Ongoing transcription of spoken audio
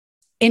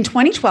In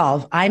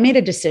 2012, I made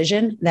a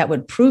decision that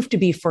would prove to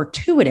be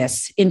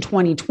fortuitous in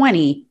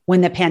 2020 when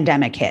the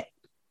pandemic hit.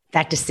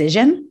 That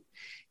decision?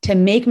 To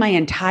make my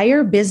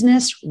entire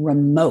business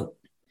remote.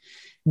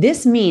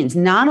 This means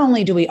not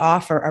only do we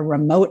offer a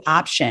remote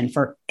option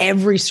for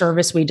every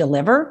service we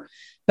deliver,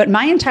 but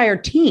my entire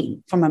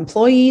team, from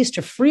employees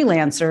to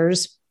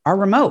freelancers, are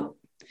remote.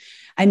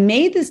 I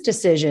made this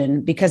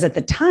decision because at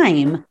the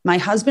time, my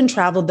husband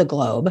traveled the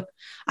globe,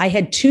 I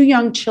had 2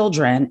 young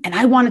children, and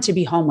I wanted to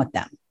be home with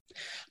them.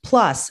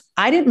 Plus,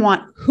 I didn't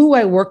want who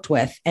I worked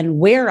with and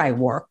where I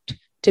worked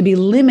to be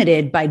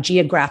limited by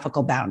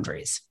geographical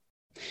boundaries.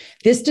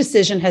 This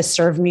decision has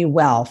served me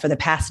well for the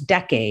past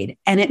decade,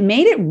 and it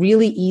made it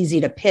really easy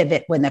to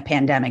pivot when the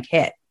pandemic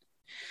hit.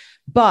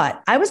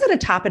 But I was at a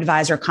top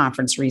advisor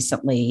conference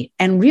recently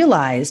and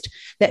realized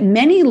that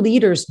many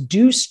leaders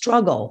do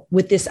struggle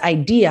with this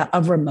idea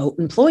of remote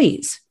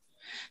employees.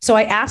 So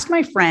I asked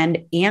my friend,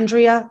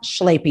 Andrea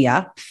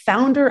Schlapia,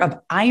 founder of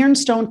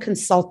Ironstone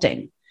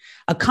Consulting,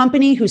 a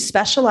company who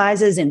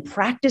specializes in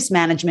practice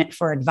management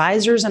for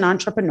advisors and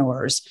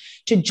entrepreneurs,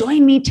 to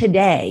join me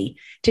today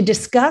to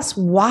discuss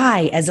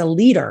why, as a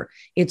leader,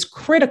 it's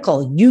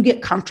critical you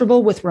get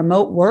comfortable with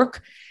remote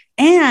work.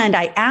 And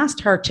I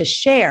asked her to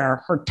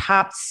share her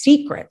top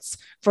secrets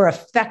for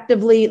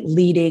effectively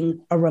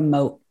leading a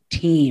remote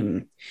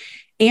team.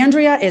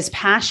 Andrea is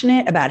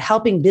passionate about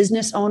helping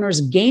business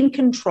owners gain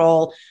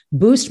control,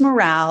 boost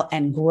morale,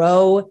 and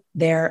grow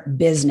their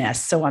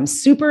business. So I'm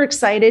super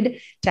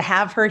excited to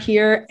have her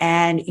here,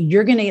 and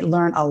you're going to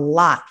learn a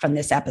lot from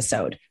this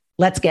episode.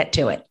 Let's get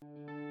to it.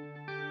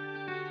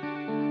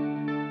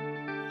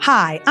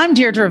 Hi, I'm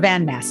Deirdre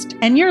Van Nest,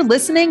 and you're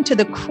listening to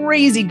the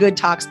Crazy Good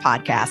Talks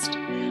podcast.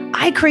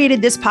 I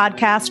created this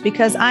podcast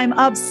because I'm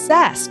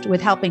obsessed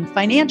with helping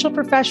financial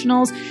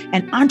professionals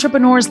and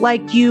entrepreneurs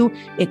like you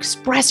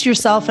express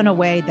yourself in a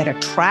way that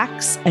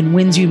attracts and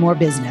wins you more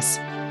business.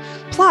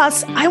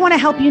 Plus, I want to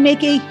help you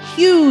make a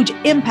huge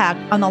impact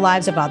on the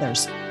lives of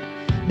others.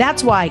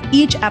 That's why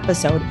each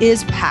episode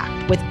is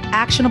packed with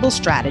actionable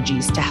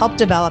strategies to help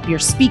develop your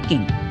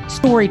speaking,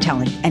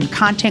 storytelling, and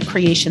content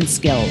creation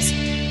skills.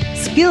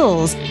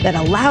 Skills that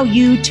allow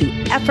you to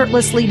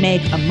effortlessly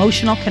make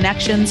emotional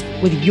connections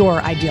with your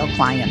ideal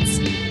clients.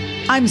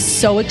 I'm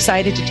so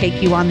excited to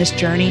take you on this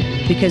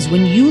journey because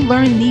when you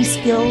learn these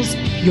skills,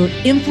 your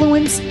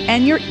influence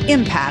and your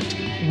impact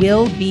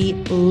will be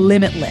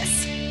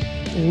limitless.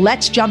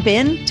 Let's jump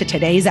into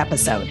today's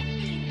episode.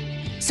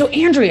 So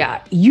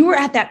Andrea, you were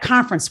at that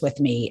conference with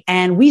me,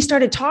 and we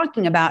started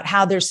talking about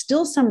how there's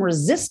still some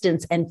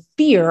resistance and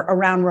fear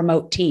around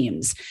remote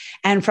teams.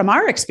 And from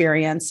our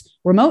experience,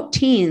 remote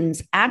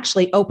teams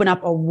actually open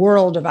up a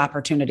world of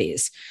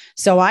opportunities.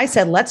 So I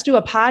said, let's do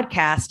a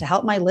podcast to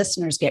help my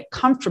listeners get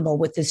comfortable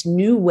with this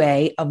new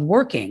way of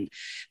working.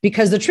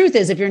 Because the truth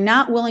is, if you're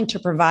not willing to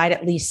provide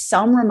at least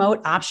some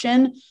remote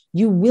option,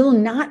 you will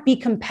not be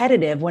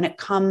competitive when it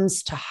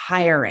comes to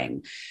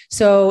hiring.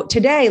 So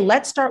today,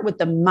 let's start with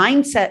the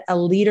mindset a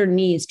leader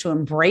needs to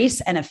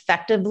embrace and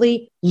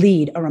effectively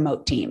lead a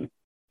remote team.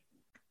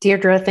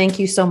 Deirdre, thank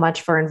you so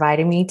much for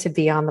inviting me to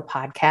be on the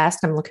podcast.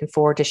 I'm looking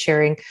forward to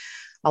sharing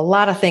a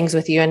lot of things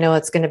with you. I know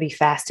it's going to be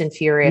fast and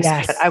furious,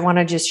 yes. But I want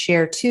to just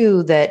share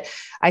too that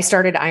I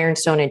started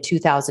Ironstone in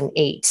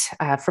 2008.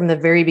 From the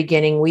very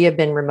beginning, we have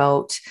been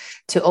remote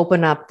to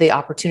open up the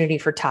opportunity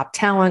for top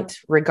talent,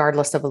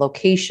 regardless of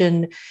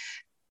location.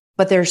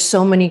 But there's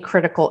so many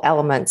critical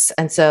elements.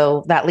 And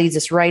so that leads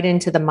us right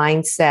into the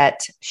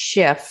mindset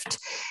shift.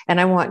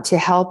 And I want to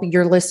help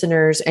your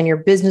listeners and your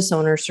business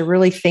owners to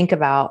really think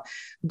about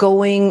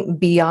going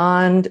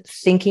beyond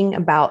thinking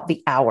about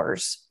the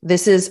hours.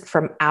 This is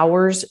from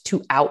hours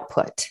to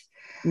output.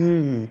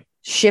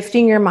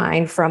 Shifting your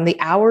mind from the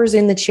hours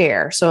in the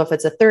chair. So if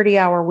it's a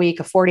 30-hour week,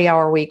 a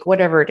 40-hour week,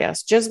 whatever it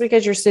is, just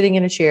because you're sitting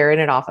in a chair in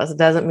an office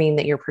doesn't mean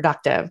that you're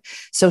productive.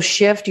 So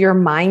shift your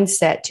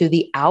mindset to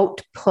the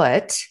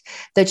output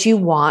that you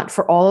want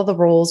for all of the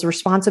roles,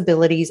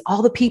 responsibilities,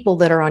 all the people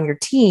that are on your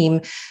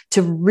team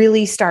to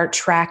really start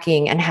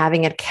tracking and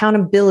having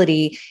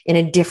accountability in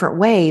a different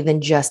way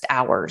than just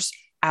hours.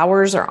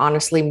 Hours are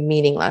honestly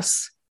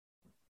meaningless.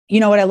 You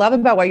know, what I love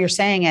about what you're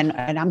saying, and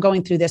I'm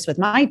going through this with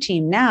my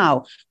team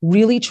now,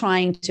 really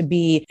trying to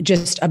be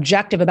just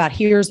objective about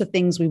here's the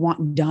things we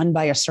want done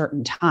by a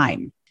certain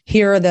time.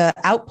 Here are the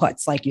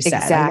outputs, like you said.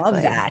 Exactly. I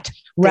love that.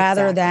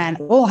 Rather than,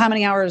 oh, how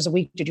many hours a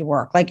week did you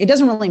work? Like, it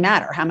doesn't really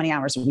matter how many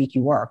hours a week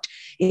you worked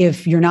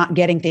if you're not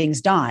getting things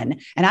done.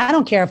 And I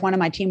don't care if one of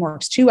my team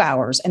works 2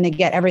 hours and they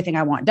get everything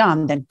I want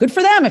done, then good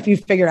for them if you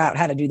figured out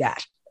how to do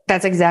that.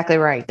 That's exactly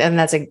right. And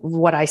that's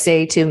what I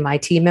say to my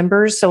team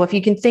members. So if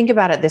you can think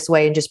about it this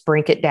way and just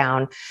break it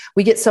down,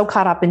 we get so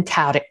caught up in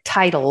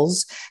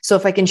titles. So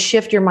if I can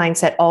shift your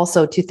mindset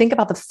also to think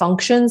about the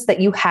functions that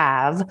you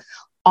have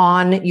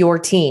on your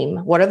team?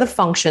 What are the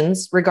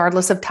functions,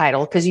 regardless of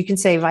title? Because you can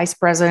say vice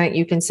president,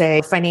 you can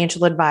say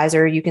financial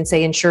advisor, you can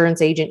say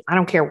insurance agent. I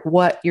don't care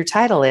what your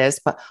title is,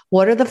 but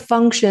what are the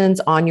functions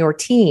on your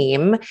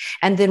team?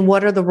 And then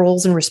what are the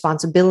roles and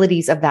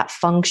responsibilities of that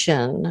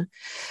function?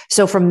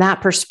 So from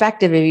that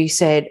perspective, if you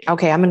said,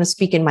 okay, I'm going to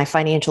speak in my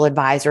financial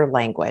advisor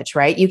language,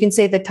 right? You can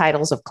say the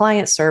titles of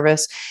client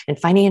service and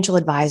financial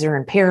advisor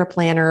and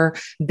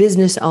paraplanner,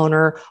 business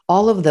owner,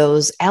 all of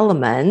those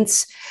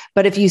elements.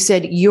 But if you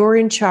said you're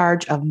in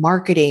charge of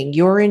marketing,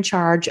 you're in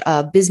charge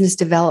of business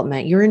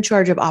development, you're in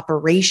charge of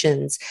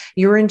operations,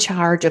 you're in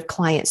charge of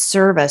client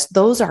service,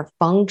 those are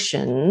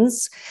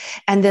functions.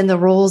 And then the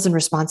roles and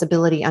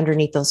responsibility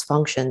underneath those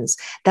functions,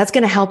 that's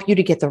going to help you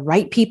to get the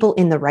right people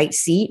in the right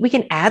seat. We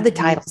can add the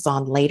titles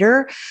on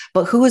later,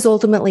 but who is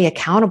ultimately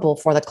accountable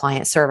for the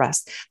client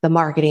service, the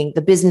marketing,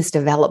 the business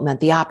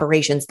development, the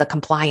operations, the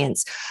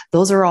compliance?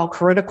 Those are all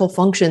critical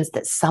functions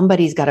that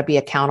somebody's got to be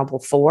accountable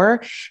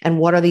for. And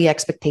what are the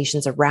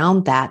expectations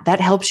around that?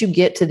 That helps you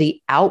get to the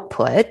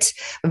output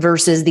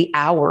versus the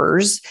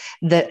hours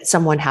that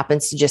someone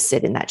happens to just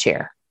sit in that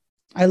chair.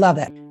 I love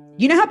it.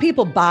 You know how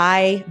people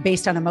buy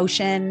based on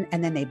emotion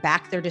and then they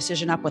back their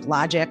decision up with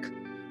logic?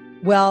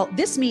 Well,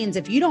 this means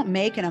if you don't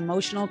make an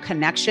emotional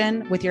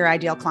connection with your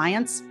ideal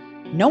clients,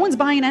 no one's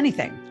buying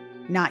anything.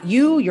 Not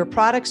you, your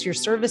products, your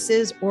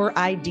services, or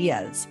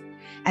ideas.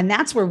 And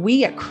that's where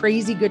we at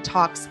Crazy Good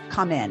Talks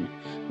come in.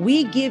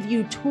 We give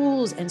you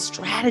tools and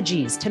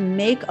strategies to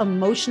make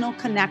emotional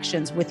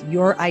connections with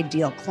your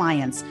ideal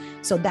clients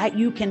so that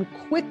you can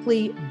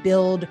quickly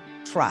build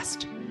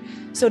trust.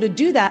 So to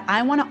do that,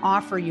 I want to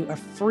offer you a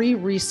free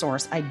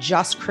resource I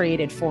just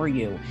created for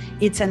you.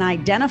 It's an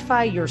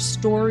Identify Your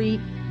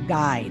Story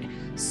guide.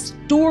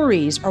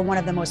 Stories are one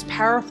of the most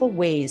powerful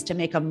ways to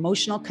make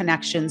emotional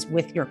connections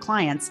with your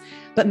clients,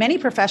 but many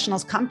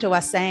professionals come to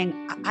us saying,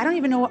 I don't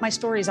even know what my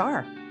stories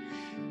are.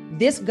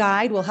 This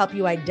guide will help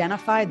you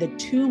identify the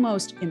 2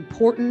 most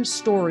important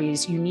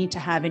stories you need to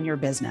have in your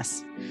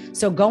business.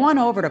 So go on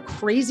over to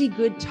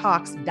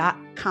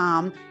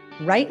crazygoodtalks.com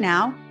right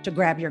now to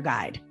grab your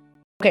guide.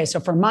 Okay, so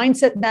for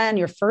mindset then,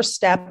 your first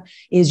step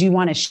is you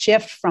want to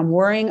shift from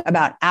worrying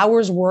about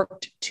hours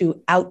worked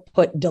to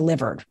output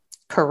delivered.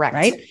 Correct.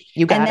 Right?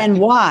 You got it. And then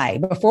why?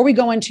 Before we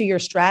go into your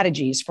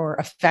strategies for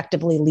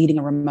effectively leading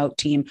a remote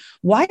team,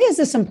 why is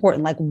this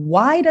important? Like,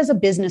 why does a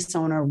business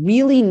owner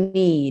really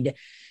need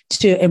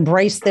to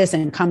embrace this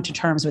and come to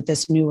terms with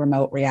this new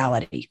remote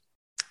reality?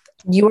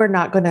 You are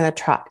not going to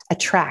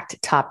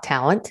attract top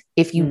talent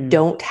if you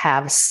don't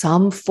have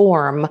some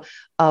form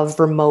of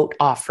remote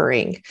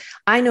offering.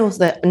 I know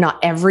that not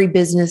every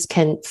business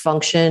can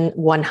function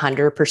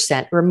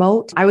 100%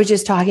 remote. I was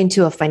just talking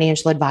to a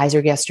financial advisor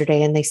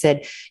yesterday and they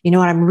said, you know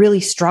what, I'm really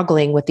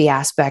struggling with the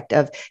aspect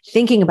of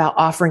thinking about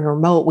offering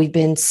remote. We've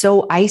been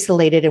so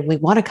isolated and we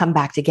want to come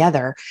back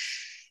together.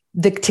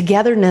 The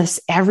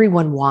togetherness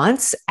everyone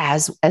wants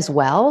as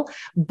well,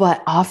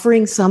 but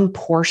offering some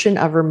portion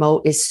of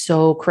remote is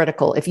so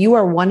critical. If you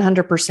are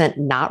 100%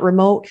 not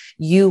remote,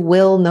 you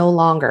will no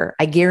longer,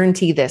 I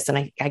guarantee this, and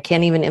I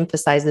can't even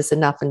emphasize this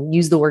enough and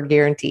use the word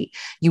guarantee,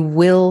 you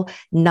will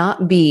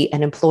not be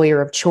an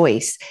employer of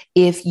choice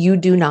if you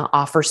do not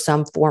offer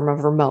some form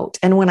of remote.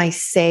 And when I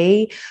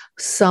say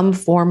some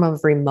form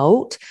of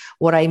remote,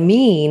 what I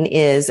mean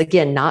is,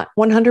 again, not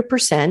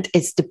 100%.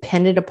 It's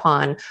dependent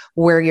upon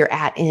where you're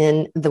at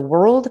in the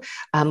world,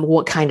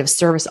 what kind of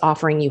service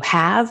offering you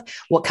have,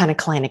 what kind of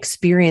client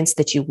experience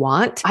that you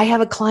want. I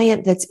have a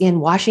client that's in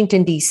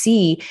Washington,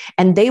 D.C.,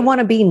 and they want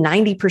to be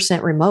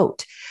 90%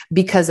 remote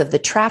because of the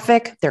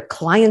traffic. Their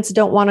clients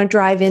don't want to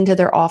drive into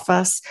their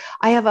office.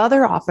 I have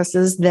other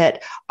offices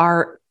that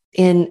are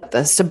in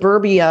the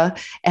suburbia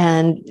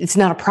and it's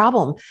not a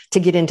problem to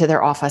get into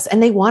their office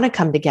and they want to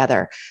come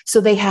together. So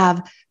they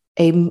have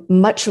a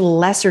much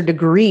lesser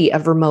degree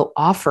of remote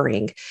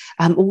offering.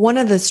 One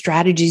of the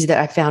strategies that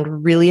I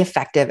found really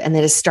effective and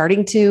that is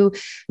starting to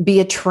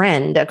be a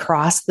trend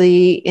across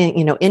the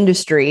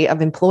industry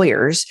of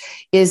employers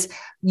is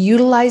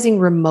utilizing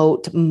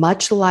remote,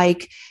 much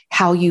like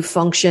how you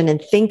function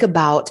and think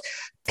about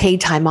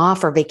paid time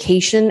off or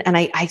vacation. And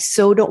I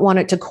so don't want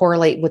it to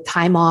correlate with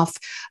time off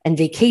and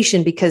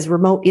vacation because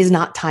remote is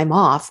not time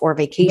off or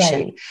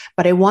vacation, right.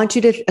 But I want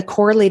you to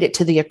correlate it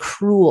to the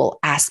accrual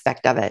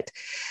aspect of it.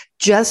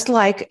 Just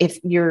like if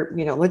you're,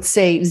 let's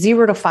say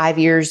 0 to 5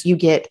 years, you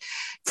get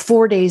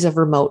 4 days of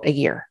remote a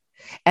year.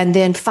 And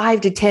then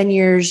 5 to 10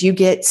 years, you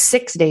get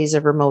 6 days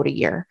of remote a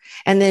year.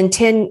 And then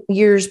 10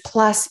 years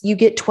plus, you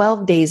get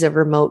 12 days of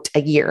remote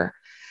a year.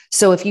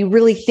 So if you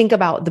really think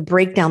about the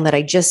breakdown that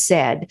I just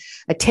said,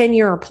 a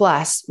 10-year or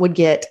plus would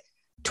get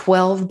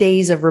 12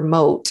 days of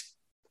remote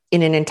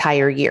in an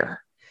entire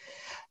year.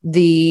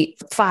 The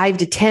 5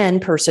 to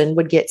 10 person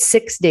would get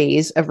 6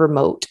 days of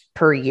remote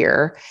per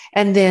year.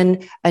 And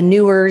then a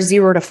newer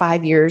 0 to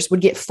 5 years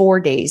would get 4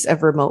 days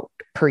of remote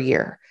per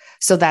year.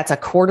 So that's a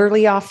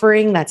quarterly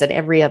offering, that's an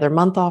every other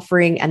month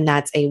offering, and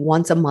that's a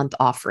once a month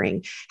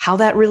offering. How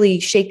that really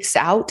shakes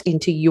out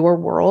into your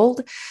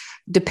world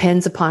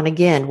depends upon,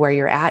 again, where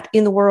you're at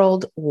in the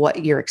world,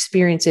 what your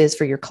experience is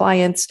for your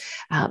clients,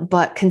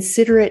 but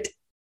consider it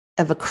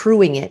of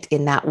accruing it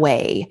in that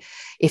way.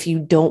 If you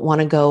don't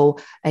want to go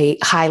a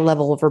high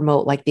level of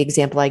remote, like the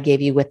example I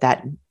gave you with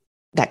that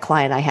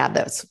client I had,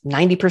 that's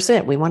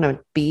 90%. We want to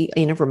be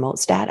in a remote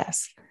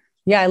status.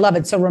 Yeah, I love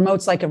it. So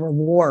remote's like a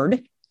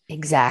reward.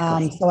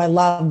 Exactly. So I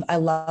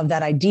love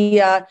that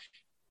idea.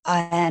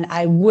 And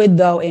I would,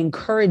 though,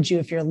 encourage you,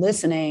 if you're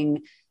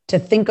listening, to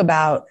think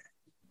about,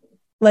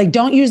 like,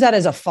 don't use that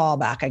as a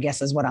fallback, I guess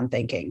is what I'm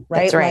thinking,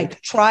 right? That's right.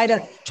 Like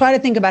try to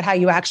think about how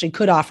you actually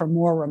could offer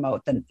more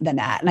remote than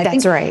that. And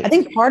I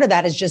think part of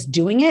that is just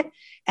doing it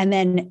and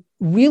then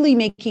really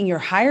making your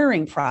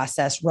hiring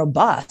process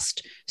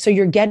robust. So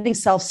you're getting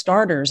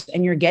self-starters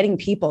and you're getting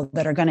people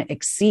that are going to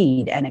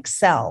exceed and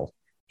excel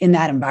in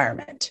that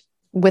environment.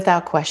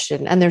 Without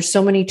question. And there's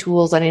so many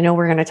tools. And I know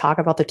we're going to talk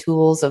about the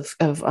tools of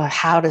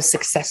how to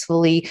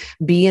successfully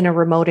be in a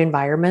remote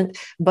environment.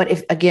 But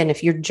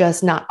if you're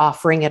just not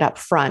offering it up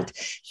front,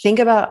 think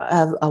about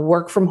a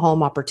work from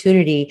home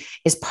opportunity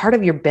is part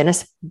of your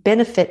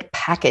benefit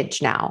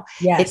package now.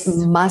 Yes.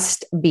 It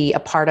must be a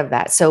part of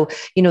that. So,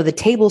 the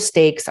table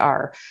stakes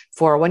are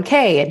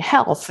 401k and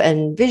health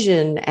and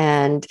vision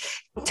and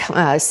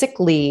sick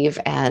leave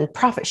and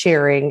profit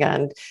sharing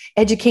and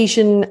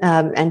education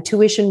and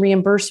tuition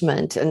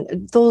reimbursement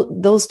and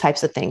those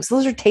types of things.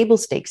 Those are table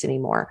stakes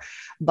anymore.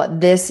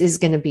 But this is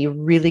going to be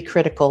really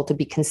critical to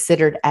be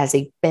considered as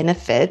a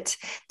benefit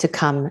to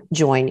come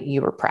join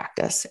your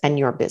practice and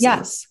your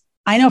business. Yeah.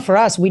 I know for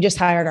us, we just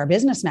hired our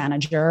business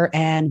manager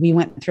and we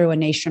went through a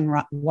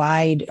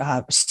nationwide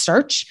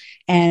search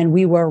and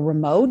we were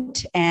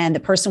remote. And the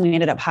person we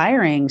ended up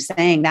hiring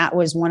saying that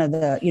was one of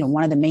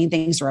the main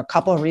things, or a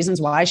couple of reasons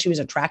why she was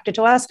attracted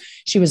to us.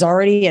 She was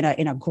already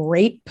in a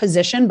great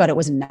position, but it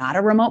was not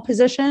a remote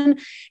position.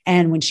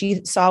 And when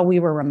she saw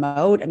we were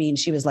remote, I mean,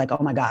 she was like,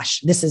 oh my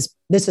gosh, this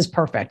is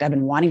perfect. I've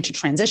been wanting to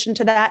transition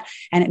to that.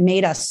 And it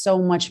made us so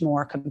much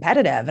more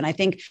competitive. And I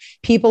think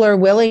people are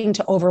willing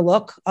to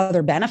overlook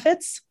other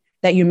benefits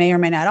that you may or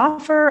may not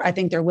offer. I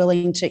think they're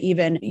willing to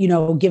even,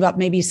 give up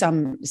maybe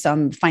some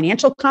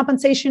financial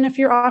compensation if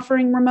you're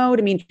offering remote.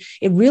 I mean,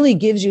 it really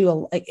gives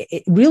you,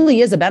 it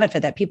really is a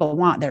benefit that people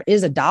want. There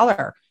is a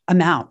dollar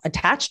amount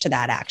attached to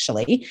that,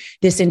 actually,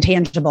 this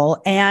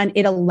intangible, and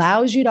it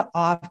allows you to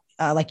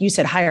like you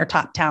said, hire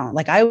top talent.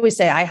 Like I always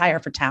say, I hire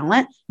for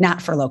talent,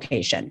 not for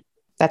location.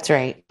 That's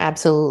right.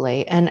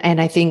 Absolutely. And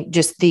I think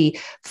just the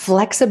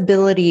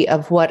flexibility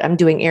of what I'm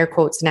doing air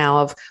quotes now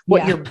of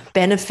what your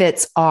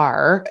benefits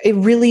are, it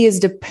really is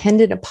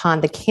dependent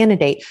upon the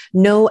candidate.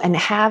 Know and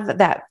have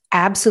that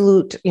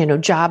absolute,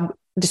 job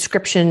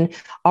description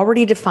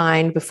already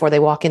defined before they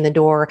walk in the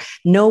door.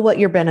 Know what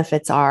your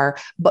benefits are,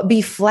 but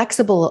be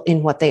flexible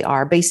in what they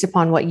are based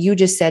upon what you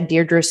just said,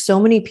 Deirdre. So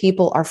many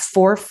people are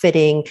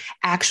forfeiting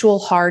actual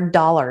hard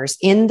dollars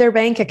in their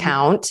bank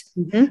account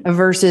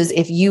versus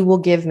if you will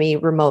give me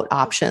remote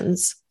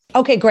options.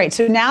 Okay, great.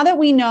 So now that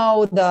we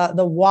know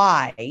the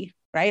why,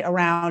 right,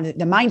 around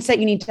the mindset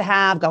you need to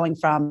have going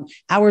from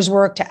hours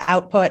work to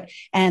output,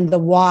 and the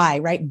why,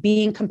 right,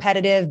 being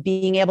competitive,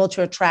 being able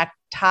to attract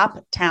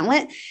top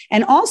talent.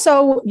 And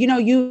also,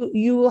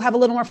 you will have a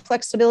little more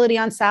flexibility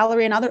on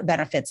salary and other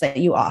benefits that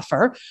you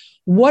offer.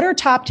 What are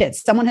top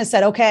tips? Someone has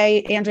said,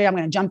 okay, Andrea, I'm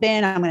going to jump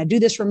in. I'm going to do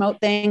this remote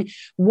thing.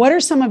 What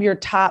are some of your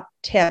top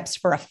tips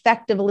for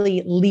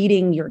effectively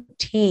leading your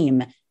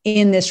team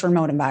in this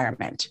remote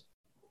environment?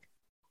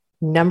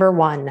 Number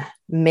one,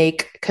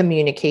 make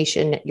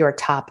communication your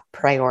top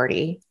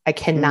priority. I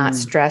cannot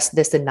stress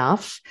this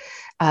enough.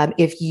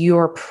 If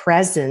your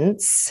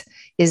presence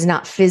is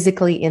not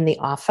physically in the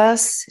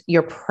office,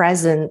 your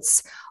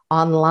presence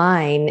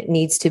online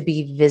needs to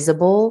be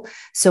visible.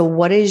 So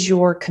what is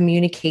your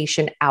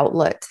communication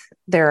outlet?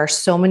 There are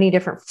so many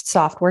different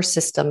software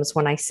systems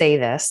when I say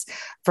this,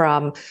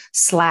 from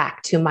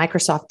Slack to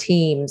Microsoft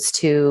Teams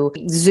to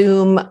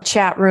Zoom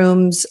chat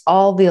rooms,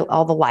 all the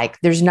like.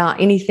 There's not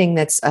anything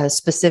that's a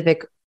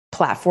specific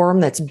platform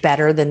that's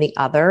better than the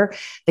other.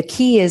 The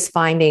key is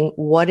finding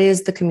what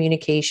is the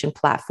communication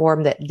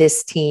platform that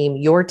this team,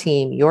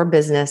 your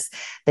business,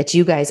 that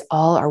you guys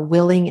all are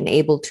willing and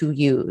able to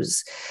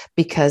use.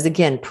 Because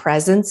again,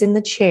 presence in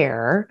the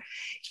chair,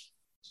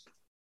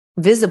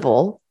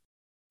 visible,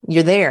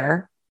 you're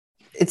there.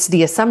 It's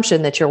the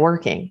assumption that you're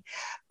working,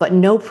 but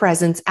no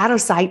presence, out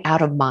of sight,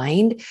 out of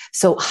mind.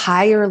 So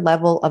higher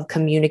level of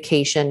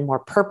communication, more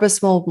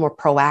purposeful, more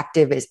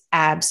proactive is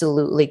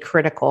absolutely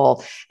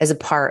critical as a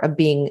part of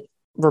being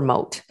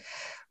remote.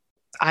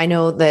 I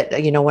know that,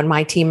 when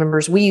my team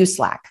members, we use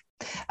Slack.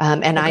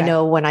 And I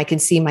know when I can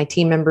see my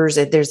team members,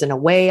 if there's an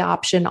away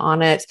option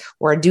on it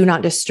or a do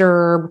not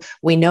disturb,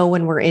 we know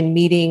when we're in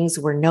meetings,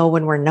 we know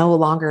when we're no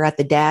longer at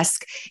the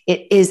desk.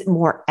 It is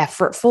more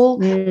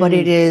effortful, but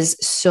it is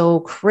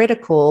so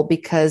critical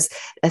because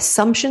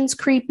assumptions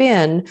creep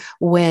in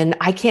when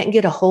I can't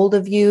get a hold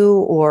of you,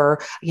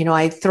 or,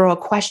 I throw a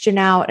question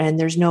out and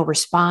there's no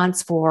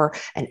response for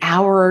an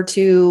hour or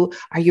two.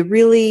 Are you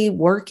really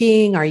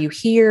working? Are you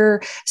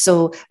here?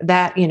 So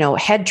that,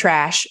 head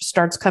trash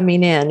starts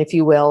coming in, if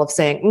you will, of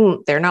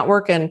saying, they're not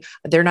working,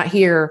 they're not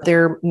here,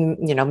 they're,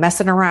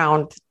 messing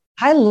around.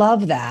 I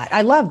love that.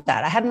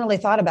 I hadn't really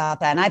thought about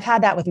that. And I've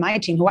had that with my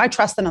team, who I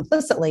trust them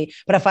implicitly.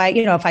 But if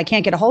I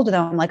can't get a hold of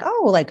them, I'm like,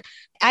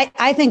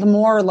 I think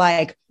more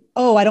like,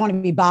 I don't want to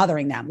be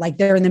bothering them. Like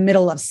they're in the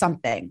middle of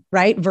something,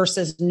 right?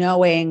 Versus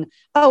knowing,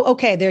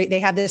 okay, they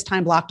have this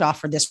time blocked off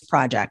for this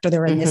project, or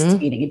they're in this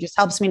meeting. It just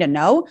helps me to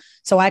know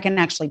so I can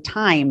actually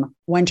time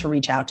when to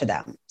reach out to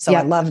them. So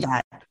I love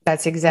that.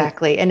 That's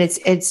exactly. And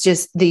it's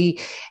just the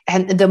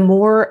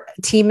more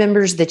team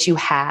members that you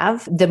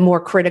have, the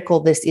more critical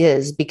this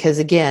is, because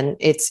again,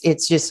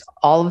 it's just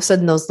all of a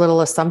sudden those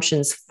little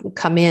assumptions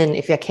come in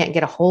if I can't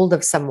get a hold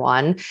of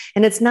someone.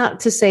 And it's not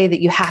to say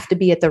that you have to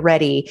be at the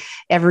ready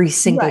every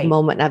single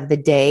moment of the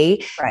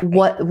day. Right.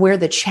 Where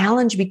the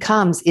challenge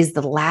becomes is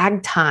the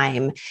lag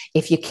time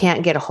if you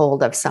can't get a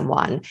hold of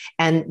someone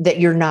and that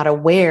you're not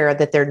aware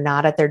that they're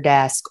not at their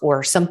desk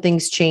or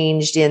something's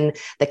changed in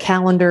the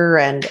calendar,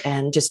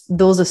 and just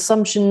those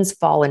assumptions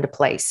fall into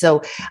place.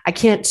 So I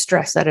can't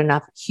stress that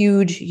enough.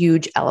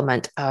 Huge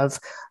element of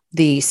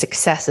the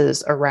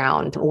successes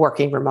around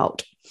working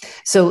remote.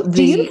 So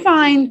do you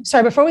find,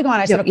 sorry, before we go on,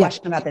 I just have a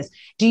question about this.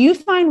 Do you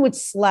find with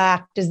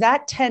Slack, does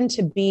that tend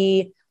to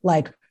be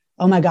like,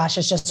 oh my gosh,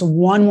 it's just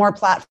one more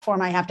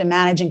platform I have to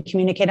manage and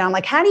communicate on?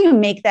 Like, how do you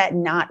make that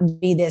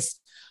not be this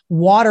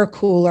water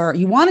cooler?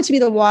 You want it to be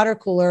the water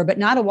cooler, but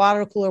not a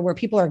water cooler where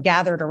people are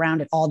gathered around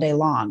it all day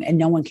long and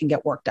no one can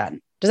get work done.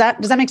 Does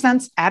that make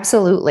sense?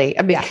 Absolutely.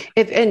 I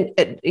mean,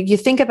 you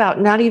think about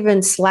not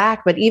even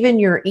Slack, but even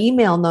your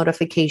email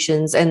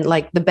notifications, and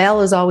like the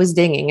bell is always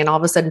dinging, and all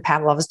of a sudden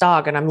Pavlov's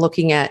dog, and I'm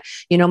looking at,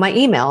 my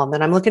email, and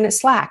then I'm looking at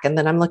Slack, and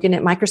then I'm looking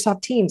at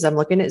Microsoft Teams, I'm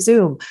looking at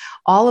Zoom,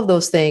 all of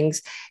those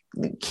things.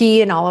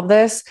 Key in all of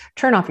this,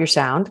 turn off your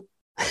sound,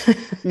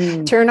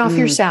 turn off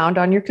your sound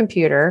on your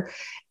computer.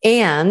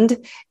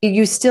 And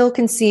you still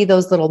can see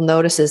those little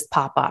notices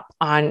pop up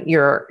on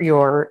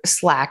your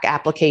Slack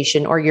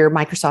application or your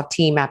Microsoft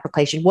Team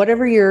application,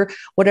 whatever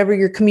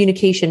your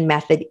communication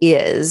method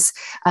is.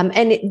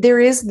 And there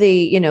is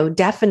the,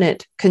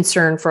 definite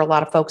concern for a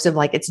lot of folks of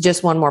like, it's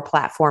just one more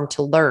platform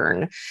to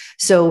learn.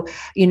 So,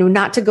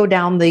 not to go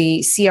down the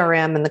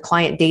CRM and the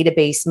client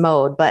database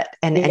mode,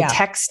 and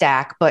tech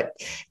stack, but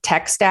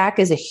tech stack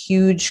is a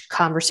huge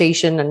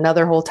conversation,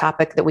 another whole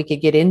topic that we could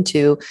get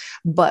into,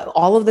 but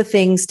all of the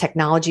things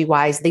technology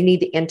wise, they need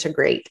to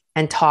integrate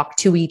and talk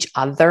to each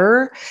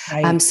other,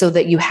 so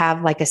that you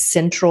have like a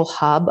central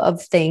hub of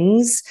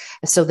things,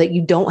 so that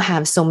you don't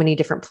have so many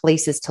different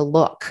places to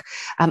look.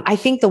 I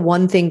think the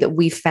one thing that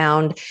we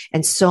found,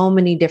 and so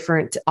many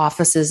different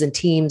offices and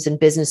teams and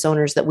business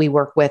owners that we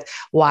work with,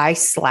 why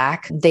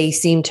Slack they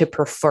seem to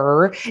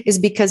prefer, is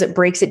because it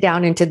breaks it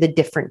down into the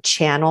different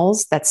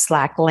channels. That's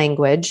Slack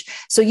language.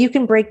 So you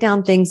can break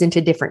down things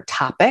into different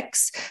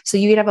topics. So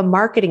you'd have a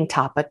marketing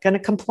topic and a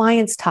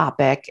compliance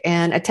topic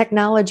and a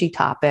technology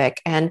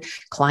topic and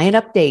client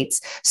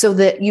updates, so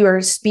that you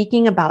are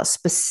speaking about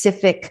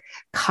specific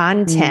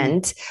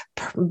content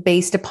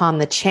based upon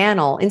the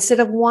channel, instead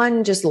of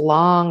one just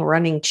long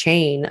running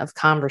chain of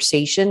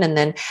conversation and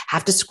then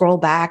have to scroll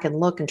back and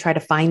look and try to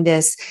find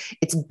this.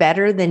 It's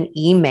better than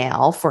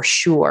email for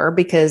sure,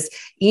 because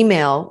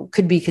email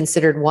could be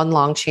considered one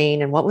long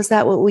chain. And what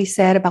we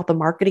said about the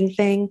marketing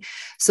thing?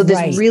 So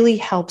this really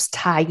helps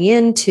tie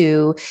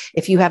into,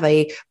 if you have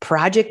a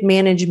project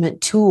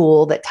management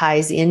tool that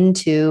ties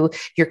into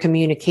your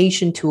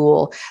communication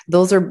tool,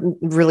 those are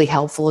really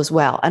helpful as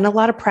well. And a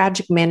lot of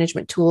project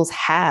management tools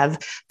have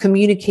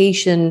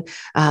communication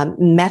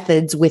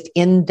methods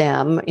within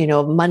them,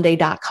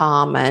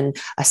 Monday.com and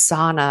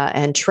Asana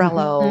and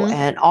Trello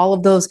and all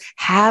of those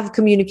have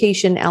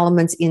communication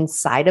elements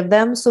inside of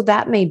them. So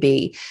that may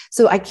be,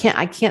 so I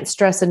can't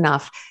stress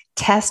enough,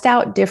 test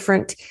out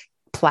different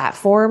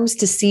platforms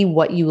to see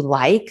what you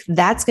like.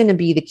 That's going to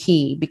be the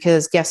key,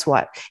 because guess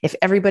what? If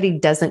everybody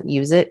doesn't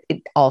use it,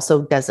 it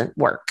also doesn't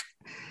work.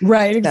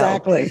 Right.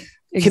 Exactly.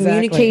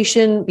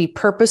 Communication, be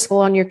purposeful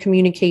on your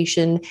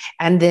communication.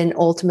 And then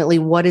ultimately,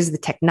 what is the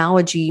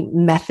technology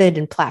method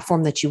and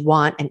platform that you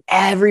want? And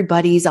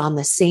everybody's on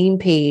the same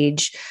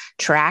page,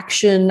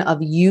 traction of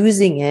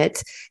using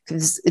it,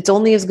 because it's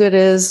only as good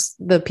as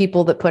the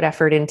people that put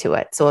effort into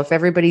it. So if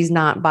everybody's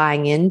not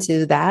buying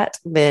into that,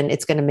 then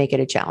it's going to make it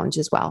a challenge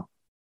as well.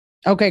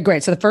 Okay,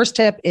 great. So the first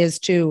tip is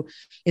to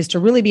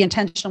really be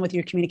intentional with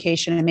your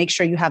communication and make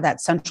sure you have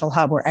that central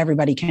hub where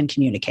everybody can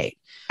communicate.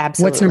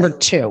 Absolutely. What's number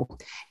two?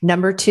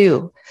 Number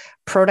two,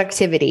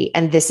 productivity.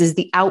 And this is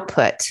the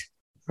output,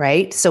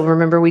 right? So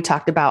remember, we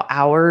talked about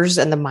hours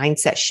and the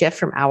mindset shift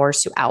from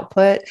hours to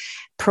output.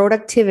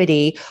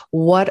 Productivity,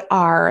 what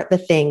are the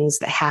things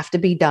that have to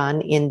be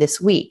done in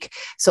this week?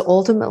 So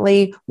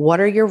ultimately,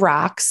 what are your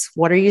rocks?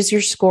 What is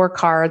your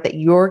scorecard that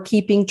you're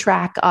keeping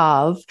track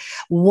of?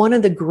 One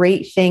of the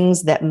great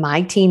things that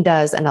my team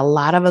does, and a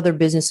lot of other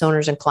business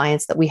owners and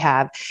clients that we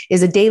have,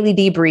 is a daily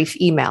debrief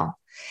email.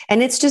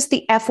 And it's just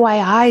the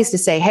FYIs to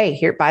say, hey,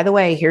 here, by the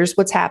way, here's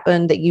what's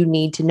happened that you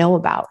need to know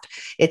about.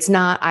 It's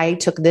not, I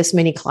took this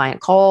many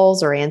client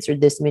calls or answered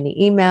this many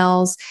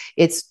emails.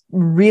 It's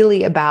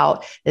really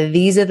about,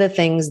 these are the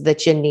things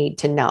that you need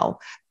to know.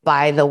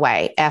 By the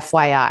way,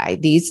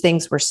 FYI, these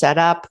things were set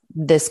up.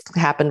 This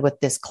happened with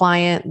this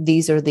client.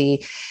 These are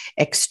the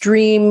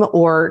extreme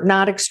or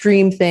not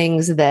extreme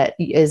things that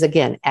is,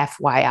 again,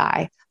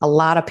 FYI. A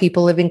lot of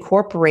people have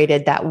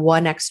incorporated that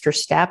one extra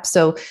step.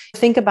 So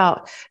think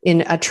about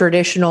in a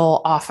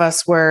traditional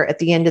office where at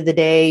the end of the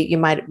day, you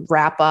might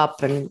wrap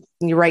up and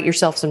you write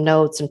yourself some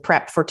notes and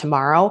prep for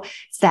tomorrow.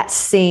 It's that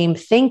same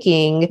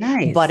thinking,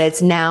 nice. But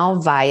it's now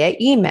via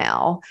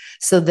email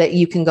so that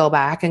you can go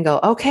back and go,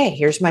 okay,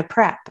 here's my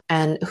prep.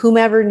 And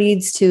whomever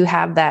needs to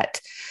have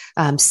that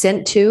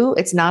sent to,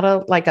 it's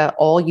not like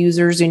all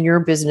users in your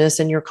business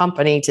and your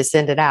company to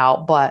send it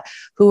out, but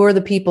who are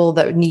the people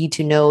that need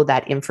to know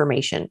that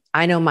information?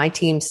 I know my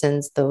team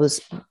sends those,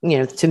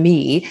 to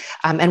me,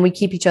 and we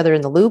keep each other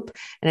in the loop,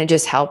 and it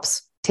just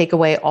helps take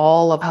away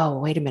all of, oh,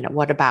 wait a minute,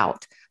 what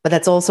about? But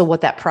that's also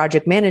what that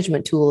project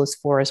management tool is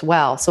for as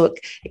well. So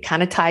it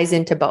kind of ties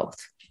into both.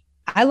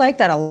 I like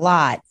that a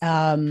lot.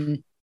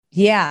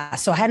 Yeah.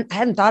 So I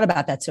hadn't thought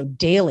about that. So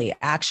daily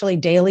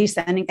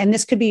sending, and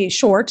this could be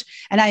short.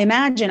 And I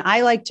imagine I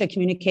like to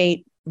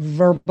communicate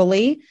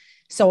verbally.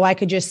 So I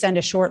could just send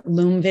a short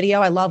Loom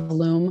video. I love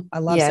Loom. I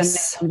love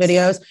sending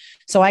videos.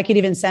 So I could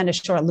even send a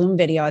short Loom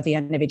video at the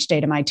end of each day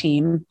to my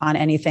team on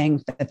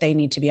anything that they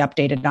need to be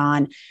updated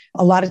on.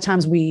 A lot of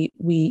times we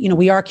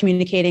are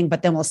communicating,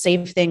 but then we'll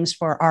save things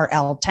for our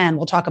L10.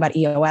 We'll talk about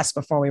EOS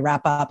before we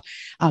wrap up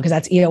because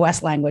that's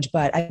EOS language.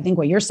 But I think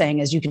what you're saying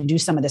is you can do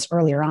some of this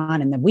earlier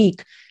on in the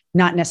week,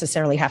 not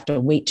necessarily have to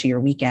wait to your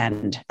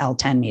weekend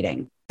L10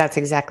 meeting. That's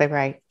exactly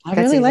right. I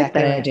really like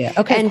that idea.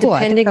 Okay, and cool.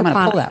 Depending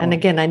upon, and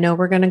again, I know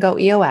we're going to go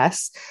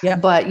EOS,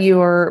 but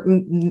your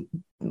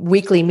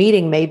weekly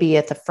meeting may be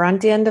at the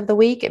front end of the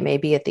week. It may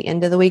be at the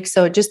end of the week.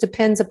 So it just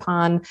depends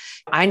upon,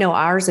 I know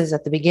ours is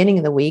at the beginning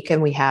of the week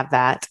and we have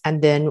that.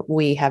 And then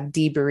we have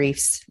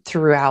debriefs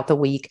throughout the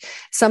week.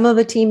 Some of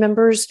the team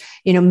members,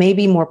 may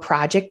be more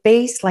project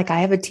based. Like I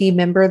have a team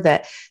member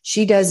that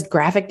she does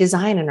graphic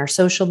design in our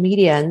social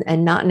media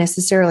and not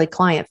necessarily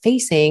client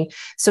facing.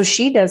 So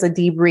she does a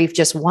debrief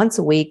just once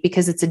a week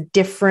because it's a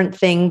different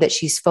thing that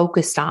she's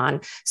focused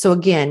on. So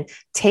again,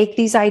 take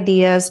these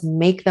ideas,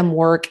 make them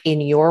work in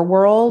your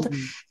world.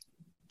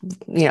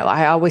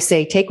 I always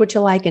say, take what you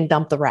like and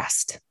dump the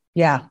rest.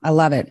 Yeah, I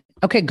love it.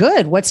 Okay,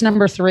 good. What's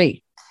number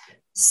 3?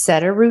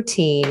 Set a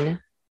routine.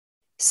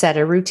 Set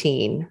a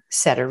routine.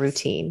 Set a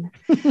routine.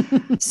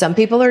 Some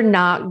people are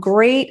not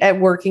great at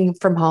working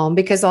from home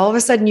because all of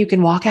a sudden you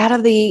can walk out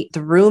of the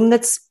room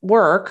that's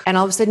work and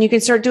all of a sudden you can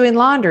start doing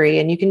laundry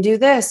and you can do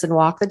this and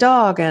walk the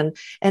dog. And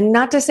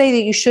not to say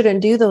that you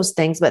shouldn't do those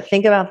things, but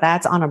think about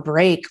that's on a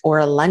break or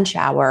a lunch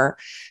hour.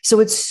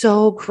 So it's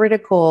so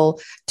critical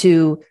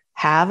to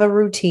have a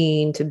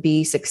routine to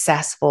be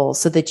successful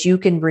so that you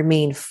can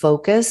remain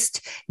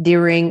focused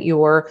during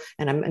your,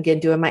 and I'm again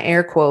doing my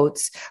air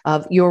quotes,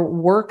 of your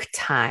work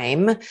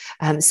time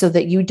so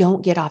that you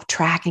don't get off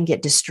track and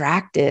get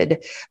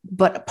distracted.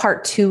 But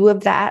part 2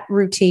 of that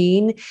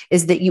routine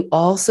is that you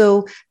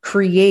also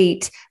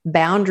create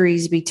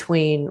boundaries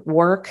between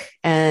work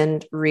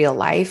and real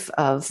life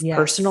of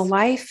personal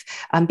life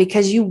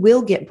because you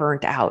will get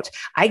burnt out.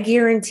 I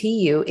guarantee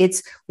you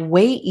it's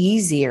way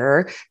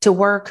easier to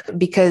work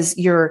because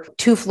you're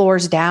 2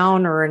 floors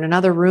down or in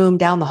another room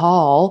down the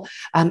hall.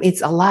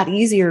 It's a lot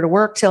easier to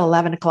work till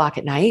 11 o'clock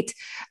at night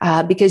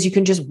because you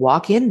can just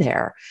walk in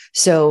there.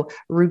 So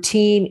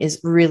routine is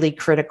really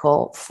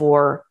critical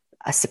for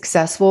a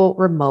successful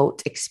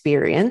remote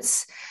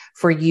experience,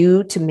 for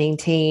you to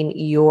maintain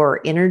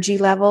your energy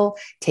level,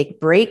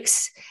 take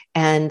breaks,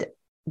 and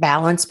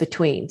balance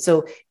between.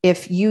 So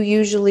if you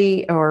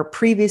usually or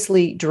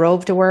previously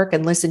drove to work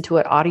and listened to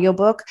an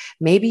audiobook,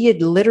 maybe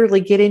you'd literally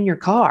get in your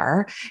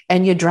car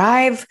and you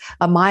drive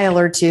a mile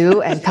or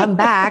 2 and come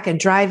back and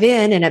drive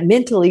in, and it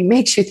mentally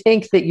makes you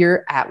think that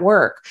you're at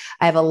work.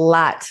 I have a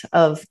lot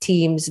of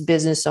teams,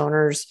 business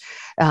owners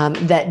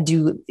that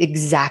do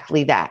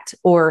exactly that,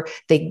 or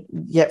they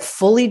get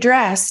fully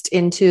dressed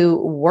into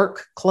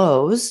work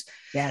clothes.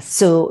 Yes.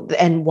 So,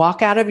 and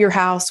walk out of your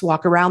house,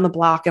 walk around the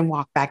block and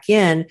walk back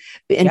in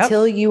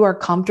until you are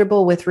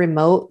comfortable with with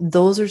remote,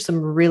 those are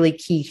some really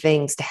key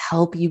things to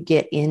help you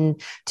get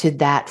into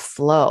that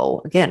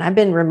flow. Again, I've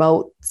been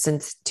remote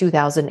since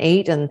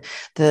 2008, and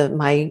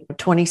my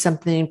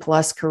 20-something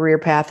plus career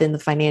path in the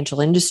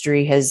financial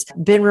industry has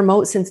been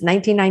remote since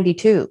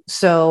 1992.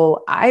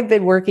 So I've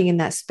been working in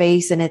that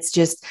space, and it's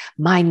just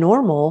my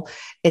normal.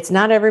 It's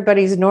not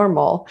everybody's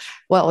normal.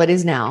 Well, it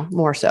is now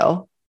more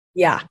so.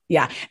 Yeah.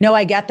 Yeah. No,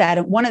 I get that.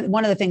 And one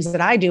of the things that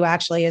I do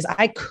actually is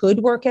I could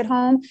work at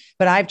home,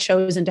 but I've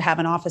chosen to have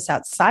an office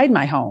outside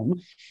my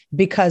home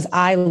because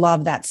I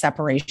love that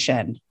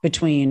separation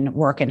between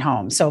work and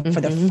home. So for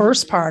the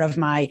first part of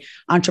my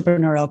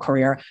entrepreneurial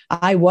career,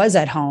 I was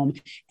at home,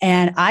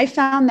 and I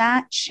found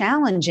that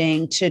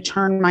challenging to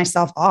turn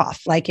myself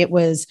off. Like it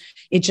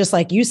just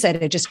like you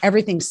said,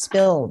 everything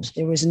spilled.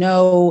 There was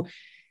no,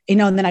 and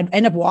then I'd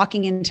end up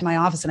walking into my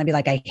office and I'd be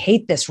like, I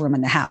hate this room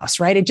in the house,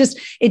 right? It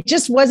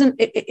just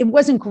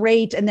wasn't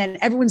great. And then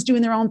everyone's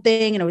doing their own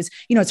thing. And it was,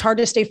 it's hard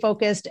to stay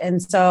focused.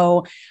 And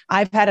so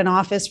I've had an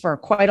office for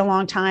quite a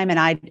long time, and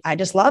I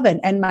just love it.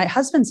 And my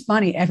husband's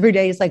funny. Every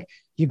day he's like,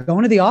 you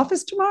going to the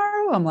office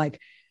tomorrow? I'm like,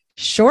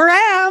 sure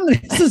am.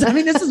 This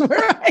is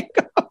where I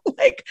go.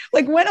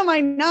 Like, when am I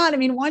not? I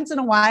mean, once in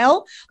a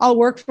while I'll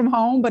work from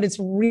home, but it's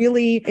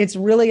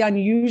really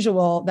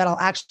unusual that I'll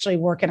actually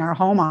work in our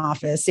home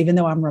office, even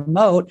though I'm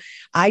remote.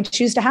 I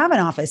choose to have an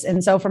office.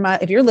 And so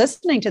if you're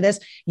listening to this,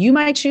 you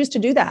might choose to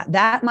do that.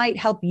 That might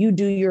help you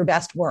do your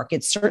best work.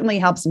 It certainly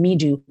helps me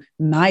do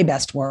my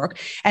best work.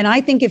 And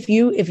I think if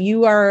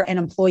you are an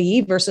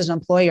employee versus an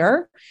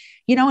employer,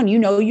 and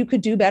you could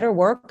do better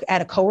work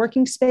at a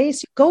co-working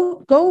space,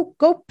 go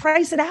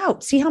price it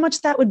out, see how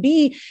much that would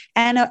be,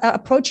 and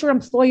approach your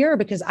employer,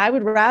 because I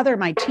would rather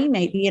my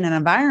teammate be in an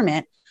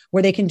environment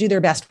where they can do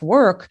their best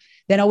work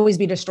than always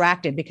be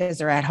distracted because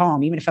they're at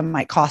home, even if it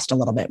might cost a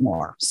little bit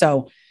more.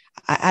 So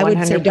I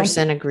would say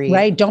 100% agree.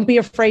 Right? Don't be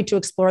afraid to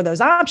explore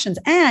those options.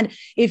 And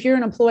if you're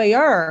an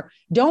employer,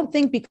 don't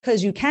think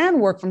because you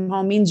can work from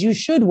home means you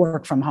should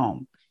work from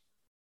home.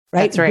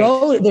 Right. That's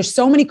right. There's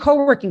so many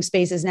co-working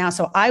spaces now.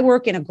 So I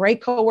work in a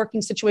great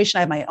co-working situation.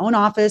 I have my own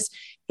office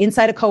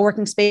inside a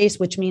co-working space,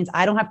 which means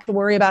I don't have to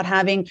worry about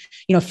having,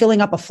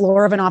 filling up a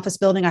floor of an office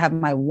building. I have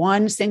my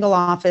one single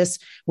office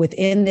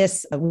within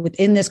this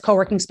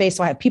co-working space.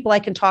 So I have people I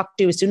can talk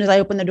to as soon as I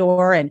open the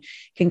door and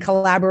can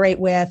collaborate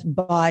with,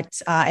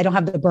 but I don't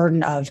have the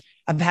burden of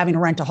having to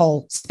rent a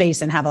whole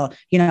space and have a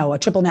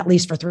triple net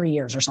lease for 3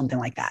 years or something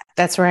like that.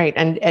 That's right.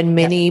 And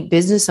many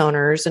business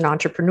owners and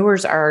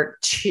entrepreneurs are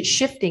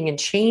shifting and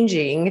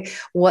changing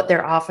what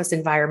their office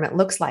environment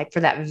looks like for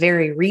that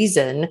very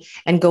reason,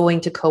 and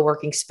going to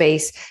co-working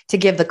space to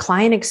give the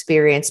client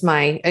experience.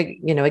 My,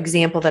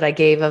 example that I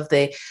gave of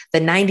the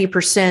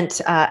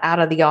 90% out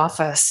of the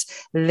office,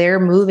 they're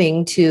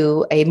moving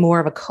to a more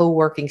of a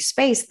co-working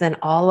space than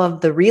all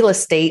of the real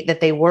estate that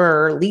they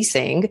were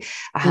leasing,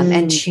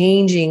 and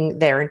changing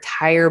their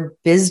entire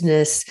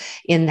business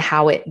in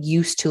how it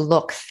used to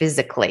look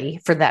physically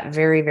for that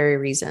very, very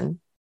reason.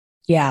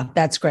 Yeah,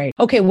 that's great.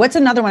 Okay, what's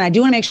another one? I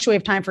do want to make sure we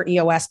have time for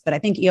EOS, but I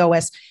think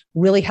EOS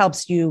really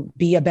helps you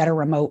be a better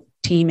remote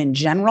team in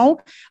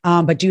general.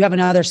 But do you have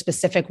another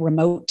specific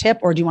remote tip,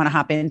 or do you want to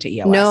hop into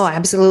EOS? No,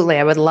 absolutely.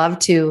 I would love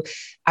to.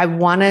 I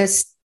want to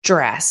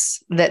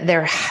stress that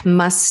there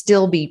must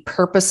still be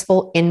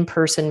purposeful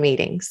in-person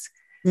meetings.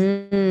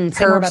 Say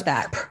more about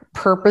that.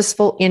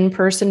 Purposeful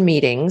in-person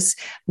meetings,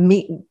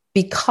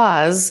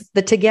 because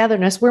the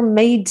togetherness, we're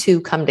made to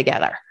come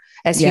together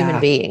as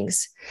human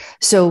beings.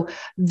 So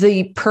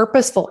the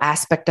purposeful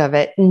aspect of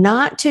it,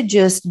 not to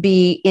just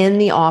be in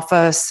the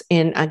office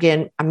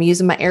again, I'm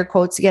using my air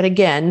quotes yet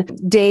again,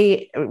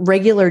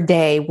 regular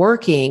day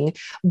working,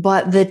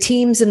 but the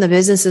teams and the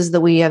businesses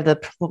that we have the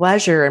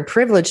pleasure and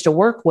privilege to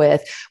work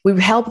with, we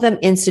help them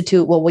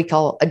institute what we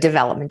call a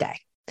development day,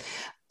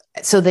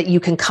 so that you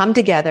can come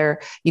together,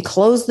 you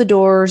close the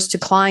doors to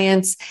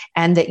clients,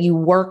 and that you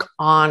work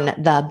on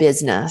the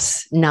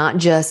business, not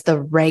just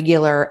the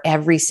regular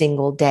every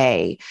single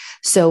day.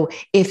 So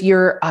if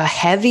you're a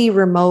heavy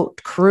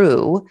remote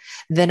crew,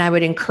 then I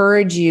would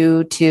encourage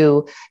you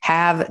to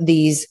have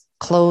these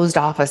closed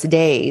office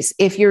days.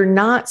 If you're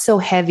not so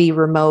heavy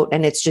remote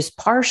and it's just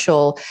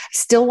partial,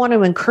 still want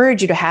to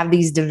encourage you to have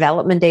these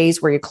development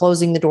days where you're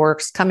closing the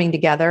doors, coming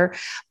together,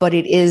 but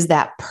it is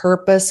that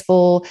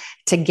purposeful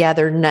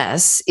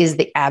togetherness is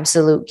the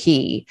absolute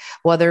key.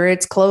 Whether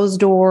it's closed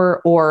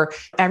door or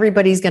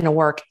everybody's going to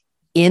work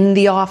in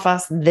the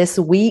office this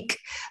week,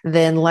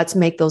 then let's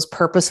make those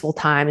purposeful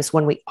times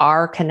when we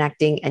are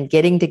connecting and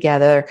getting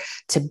together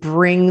to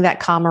bring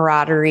that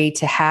camaraderie,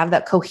 to have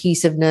that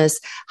cohesiveness,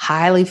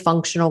 highly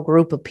functional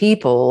group of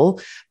people,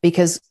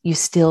 because you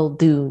still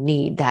do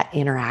need that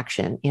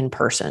interaction in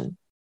person.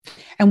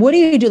 And what do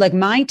you do? Like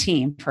my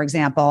team, for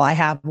example, I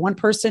have one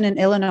person in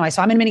Illinois.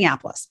 So I'm in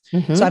Minneapolis.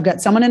 So I've got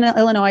someone in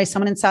Illinois,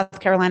 someone in South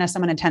Carolina,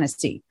 someone in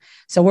Tennessee.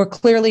 So we're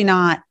clearly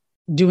not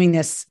doing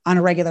this on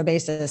a regular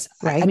basis.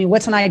 Right. I mean,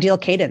 what's an ideal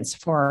cadence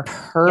for?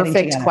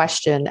 Perfect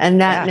question.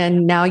 And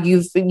and now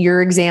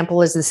your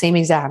example is the same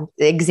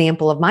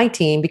example of my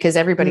team, because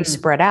everybody's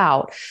spread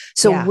out.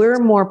 So we're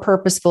more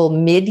purposeful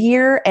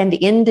mid-year and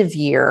end of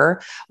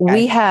year. Okay.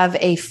 We have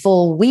a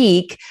full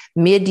week,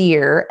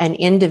 mid-year and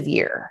end of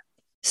year.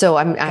 So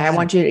I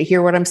want you to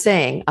hear what I'm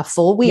saying. A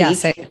full week,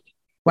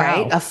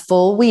 right? A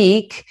full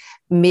week,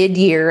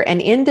 mid-year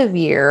and end of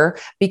year,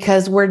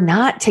 because we're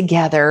not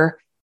together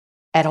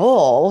at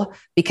all,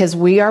 because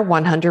we are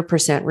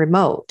 100%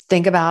 remote.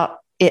 Think about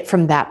it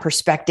from that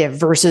perspective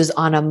versus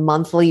on a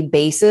monthly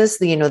basis.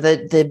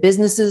 The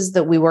businesses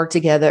that we work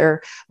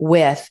together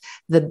with,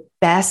 the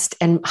best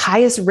and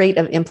highest rate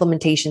of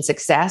implementation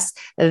success,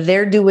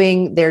 they're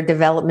doing their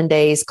development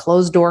days,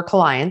 closed door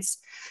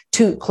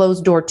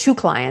to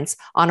clients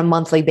on a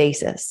monthly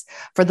basis.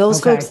 For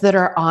those folks that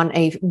are on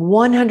a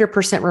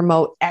 100%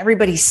 remote,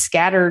 everybody's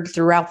scattered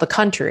throughout the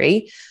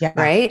country,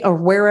 right? Or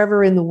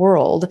wherever in the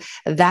world,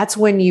 that's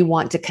when you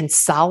want to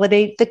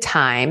consolidate the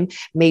time.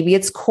 Maybe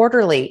it's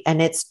quarterly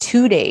and it's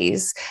 2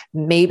 days.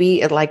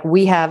 Maybe like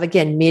we have,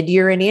 again,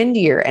 mid-year and end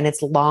year, and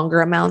it's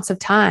longer amounts of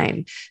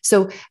time.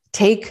 So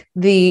take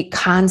the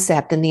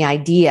concept and the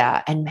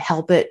idea and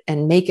help it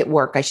and make it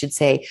work, I should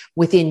say,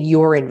 within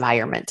your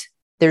environment.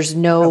 There's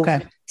no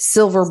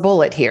silver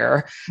bullet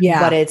here,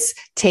 but it's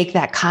take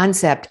that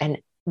concept and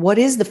what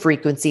is the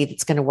frequency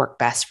that's going to work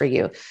best for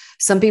you?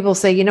 Some people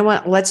say, you know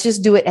what, let's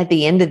just do it at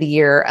the end of the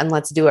year and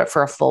let's do it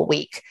for a full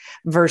week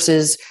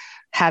versus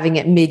having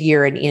it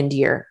mid-year and end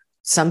year.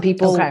 Some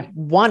people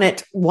want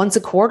it once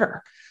a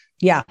quarter.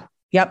 Yeah.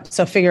 Yep.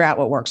 So figure out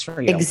what works for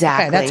you.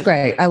 Exactly. Okay, that's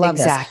great. I love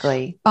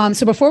this.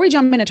 So before we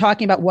jump into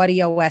talking about what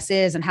EOS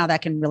is and how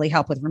that can really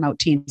help with remote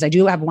teams, I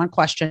do have one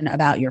question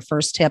about your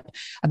first tip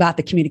about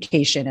the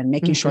communication and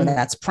making sure that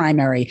that's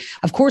primary.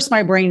 Of course,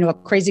 my brain,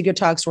 Crazy Good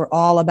Talks were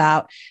all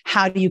about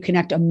how do you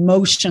connect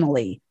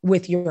emotionally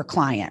with your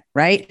client,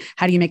 right?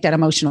 How do you make that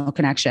emotional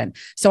connection?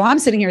 So I'm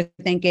sitting here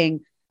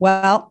thinking,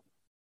 well,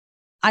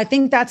 I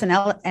think that's an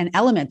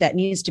element that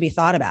needs to be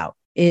thought about.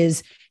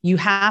 Is you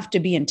have to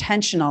be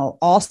intentional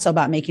also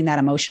about making that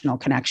emotional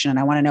connection. And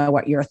I want to know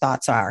what your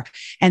thoughts are.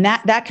 And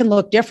that can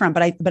look different,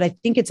 but I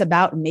think it's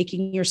about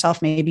making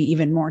yourself maybe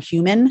even more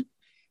human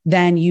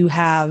than you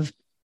have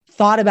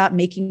thought about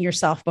making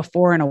yourself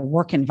before in a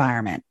work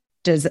environment.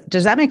 Does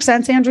that make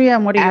sense, Andrea?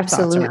 And what are your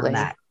thoughts around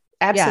that?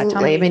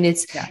 Absolutely. I mean,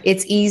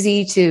 it's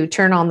easy to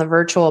turn on the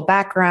virtual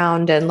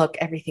background and look,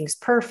 everything's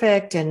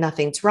perfect and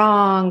nothing's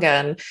wrong.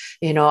 And,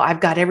 I've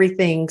got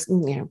everything,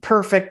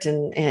 perfect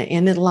and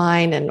in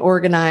line and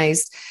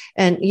organized.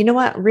 And you know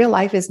what? Real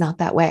life is not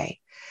that way.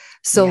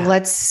 So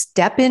let's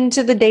step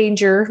into the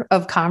danger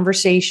of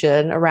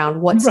conversation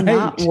around what's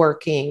not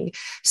working.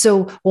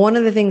 So one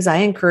of the things I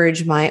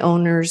encourage my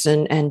owners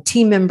and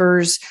team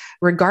members,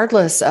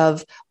 regardless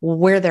of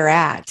where they're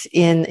at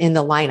in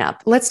the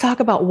lineup, let's talk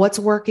about what's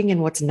working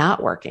and what's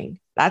not working.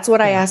 That's what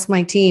I ask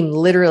my team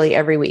literally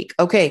every week.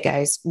 Okay,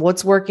 guys,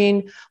 what's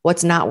working?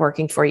 What's not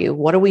working for you?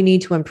 What do we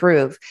need to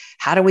improve?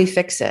 How do we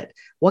fix it?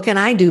 What can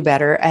I do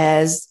better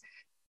as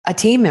a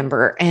team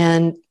member?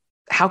 And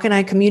how can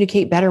I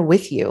communicate better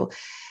with you?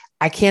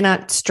 I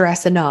cannot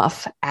stress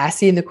enough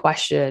asking the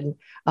question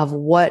of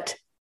what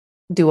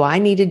do I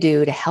need to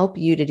do to help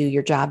you to do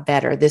your job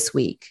better this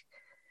week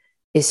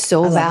is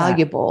so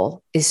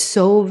valuable,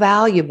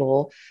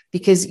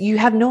 because you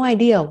have no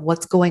idea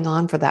what's going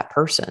on for that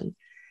person,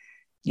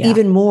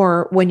 even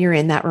more when you're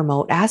in that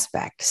remote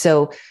aspect.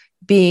 So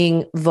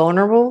being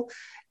vulnerable,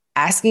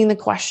 asking the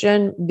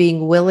question,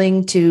 being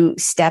willing to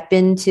step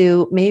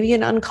into maybe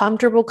an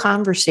uncomfortable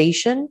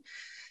conversation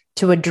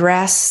to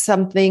address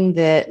something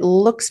that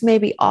looks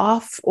maybe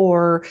off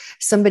or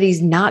somebody's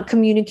not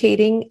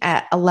communicating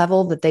at a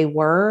level that they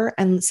were,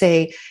 and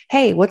say,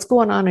 hey, what's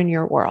going on in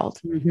your world?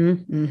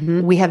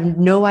 We have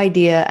no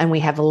idea. And we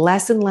have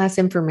less and less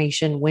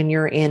information when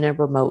you're in a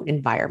remote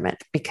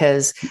environment,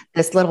 because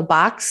this little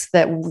box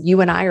that you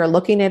and I are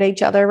looking at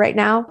each other right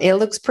now, it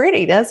looks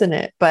pretty, doesn't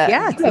it? But you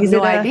have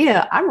no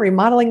idea. I'm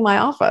remodeling my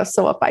office.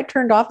 So if I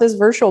turned off this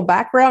virtual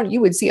background, you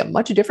would see a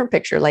much different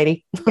picture,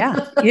 lady.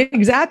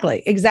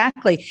 Exactly.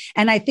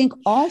 And I think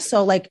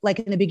also like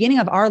in the beginning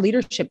of our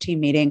leadership team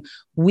meeting,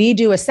 we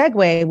do a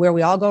segue where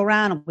we all go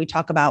around and we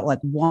talk about like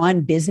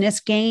one business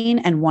gain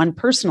and one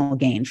personal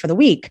gain for the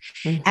week.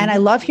 And I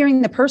love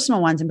hearing the personal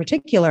ones in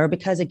particular,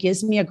 because it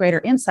gives me a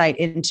greater insight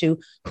into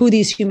who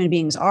these human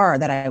beings are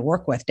that I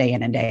work with day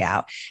in and day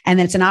out. And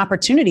then it's an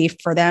opportunity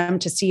for them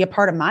to see a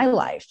part of my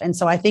life. And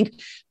so I think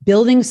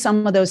building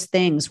some of those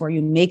things where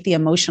you make the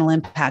emotional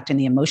impact and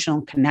the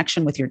emotional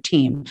connection with your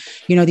team,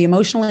 the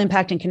emotional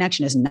impact and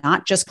connection is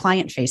not just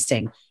client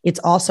facing, it's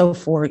also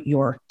for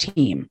your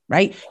team,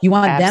 right? You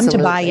want them to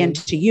buy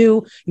into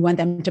you. You want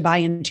them to buy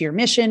into your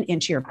mission,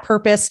 into your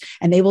purpose,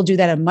 and they will do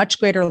that at a much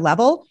greater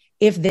level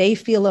if they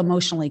feel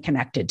emotionally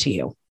connected to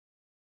you.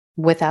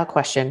 Without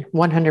question,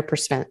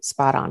 100%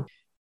 spot on.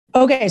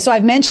 Okay, so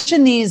I've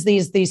mentioned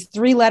these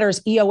three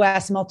letters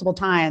EOS multiple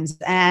times,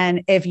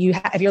 and if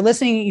you're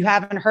listening, you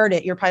haven't heard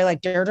it, you're probably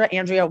like, Deirdre,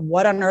 Andrea,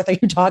 what on earth are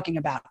you talking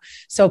about?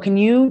 So can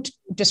you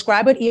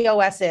describe what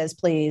EOS is,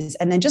 please,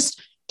 and then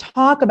just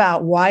talk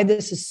about why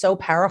this is so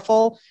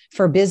powerful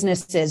for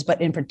businesses,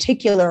 but in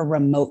particular,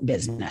 remote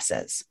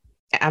businesses.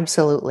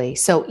 Absolutely.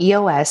 So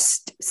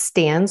EOS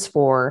stands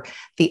for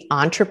the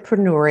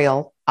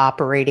Entrepreneurial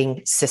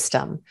Operating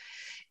System.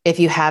 If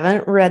you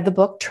haven't read the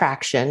book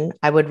Traction,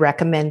 I would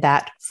recommend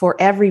that for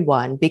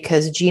everyone,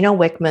 because Gino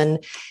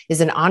Wickman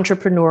is an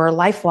entrepreneur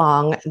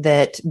lifelong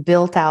that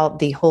built out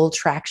the whole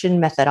Traction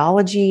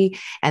methodology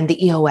and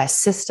the EOS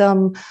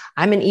system.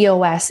 I'm an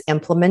EOS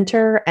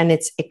implementer, and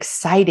it's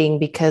exciting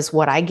because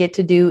what I get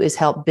to do is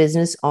help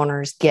business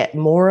owners get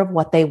more of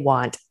what they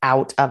want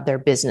out of their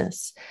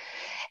business.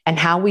 And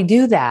how we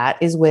do that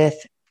is with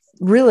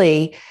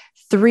really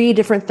three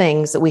different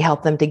things that we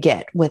help them to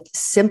get with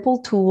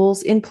simple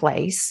tools in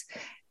place.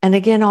 And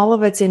again, all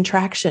of it's in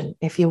Traction.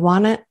 If you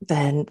want it,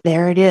 then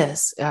there it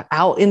is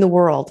out in the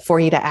world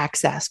for you to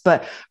access.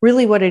 But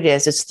really what it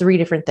is, it's three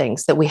different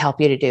things that we help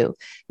you to do: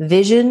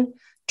 vision,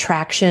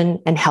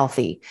 Traction, and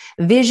healthy.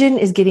 Vision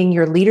is getting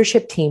your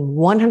leadership team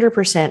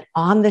 100%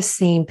 on the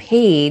same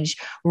page,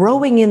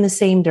 rowing in the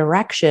same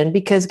direction,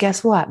 because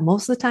guess what?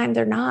 Most of the time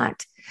they're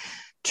not.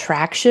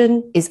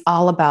 Traction is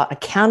all about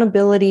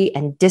accountability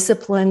and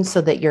discipline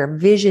so that your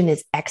vision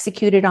is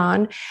executed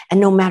on.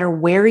 And no matter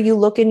where you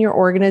look in your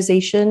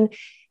organization,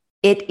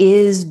 it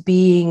is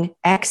being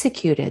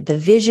executed. The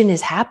vision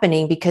is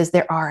happening because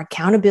there are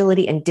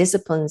accountability and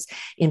disciplines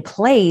in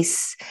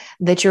place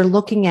that you're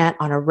looking at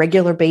on a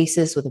regular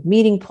basis with a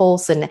meeting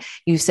pulse. And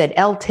you said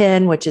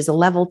L10, which is a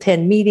level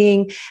 10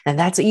 meeting, and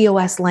that's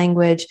EOS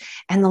language.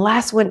 And the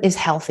last one is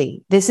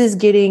healthy. This is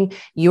getting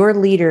your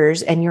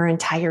leaders and your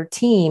entire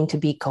team to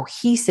be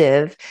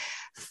cohesive,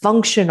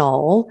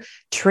 functional,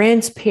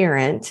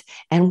 transparent,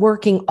 and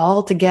working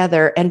all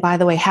together. And by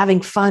the way,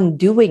 having fun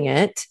doing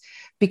it.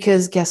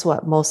 Because guess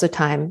what? Most of the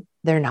time,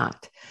 they're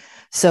not.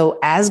 So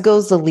as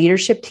goes the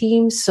leadership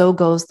team, so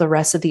goes the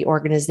rest of the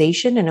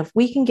organization. And if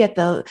we can get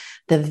the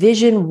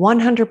vision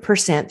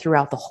 100%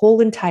 throughout the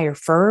whole entire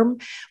firm,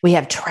 we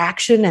have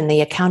traction and the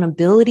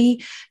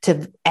accountability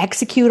to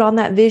execute on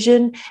that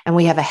vision, and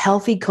we have a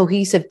healthy,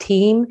 cohesive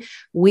team,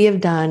 we have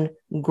done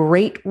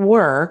great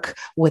work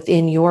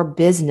within your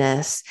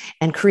business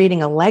and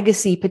creating a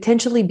legacy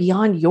potentially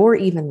beyond your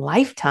even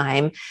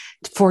lifetime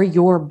for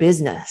your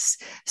business.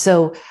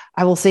 So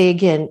I will say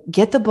again,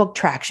 get the book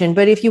Traction.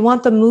 But if you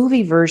want the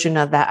movie version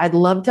of that, I'd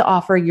love to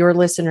offer your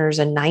listeners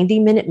a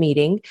 90-minute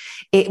meeting.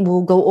 It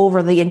will go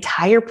over the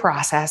entire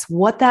process,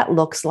 what that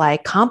looks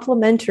like,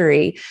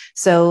 complimentary.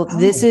 So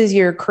this is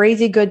your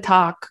crazy good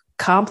talk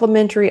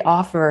complimentary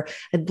offer.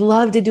 I'd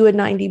love to do a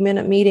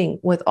 90-minute meeting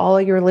with all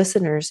of your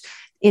listeners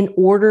in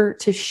order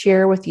to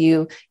share with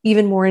you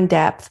even more in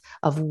depth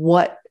of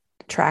what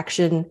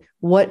Traction,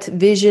 what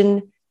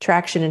vision,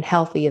 Traction, and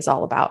healthy is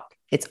all about.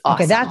 It's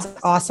awesome. Okay, that's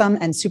awesome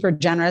and super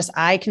generous.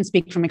 I can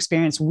speak from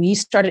experience. We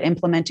started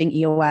implementing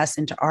EOS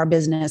into our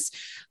business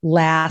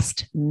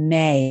last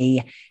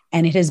May,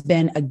 and it has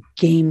been a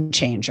game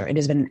changer. It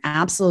has been an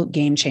absolute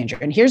game changer.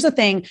 And here's the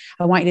thing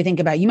I want you to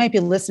think about. You might be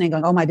listening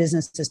going, oh, my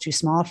business is too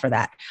small for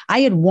that. I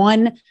had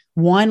one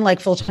like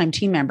full-time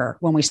team member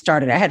when we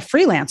started. I had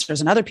freelancers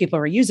and other people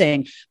were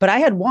using, but I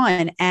had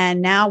one, and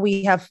now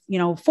we have,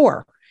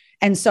 4.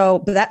 And so,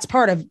 but that's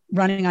part of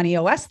running on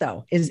EOS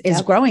though, is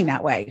growing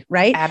that way,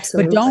 right?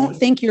 Absolutely. But don't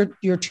think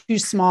you're too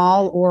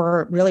small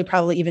or really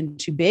probably even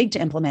too big to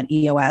implement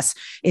EOS.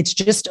 It's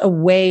just a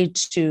way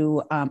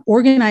to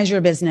organize your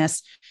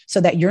business so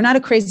that you're not a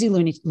crazy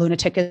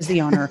lunatic as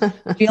the owner,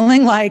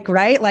 feeling like,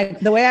 right? Like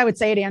the way I would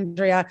say it,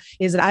 Andrea,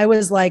 is that I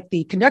was like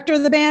the conductor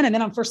of the band, and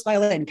then I'm first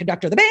violin,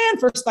 conductor of the band,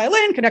 first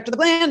violin, conductor of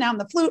the band, now I'm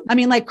the flute. I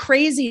mean, like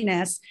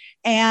craziness.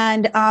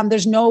 And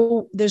there's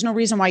no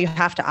reason why you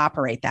have to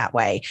operate that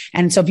way.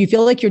 And so if you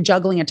feel like you're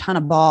juggling a ton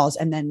of balls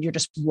and then you're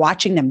just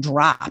watching them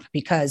drop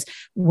because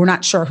we're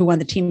not sure who on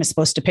the team is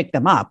supposed to pick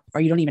them up,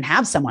 or you don't even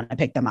have someone to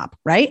pick them up,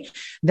 right?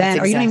 Then,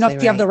 or you don't even know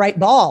if you have the right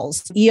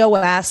balls.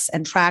 EOS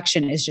and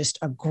Traction is just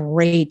a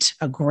great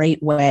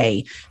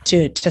way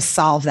to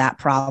solve that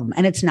problem.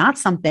 And it's not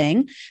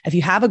something, if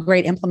you have a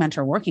great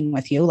implementer working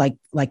with you,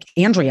 like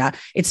Andrea,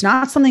 it's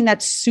not something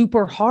that's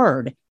super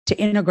hard to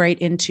integrate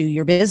into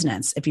your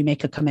business if you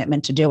make a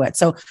commitment to do it.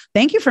 So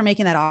thank you for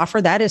making that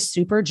offer. That is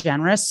super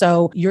generous.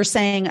 So you're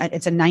saying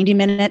it's a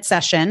 90-minute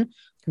session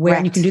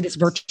where you can do this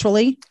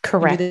virtually.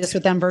 Correct. You do this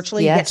with them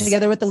virtually. Yes. You get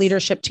together with the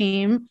leadership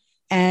team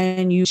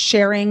and you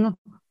sharing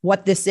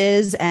what this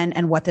is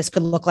and what this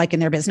could look like in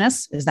their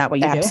business. Is that what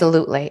you do?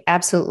 Absolutely.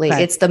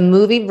 Okay. It's the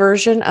movie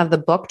version of the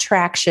book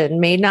Traction.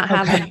 May not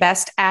have the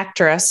best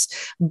actress,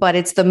 but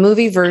it's the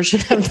movie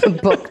version of the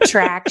book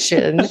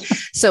Traction.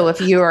 So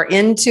if you are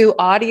into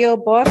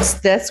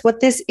audiobooks, that's what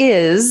this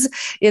is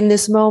in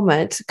this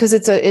moment, because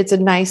it's a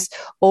nice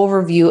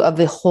overview of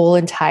the whole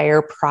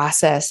entire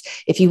process.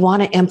 If you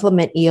want to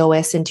implement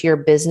EOS into your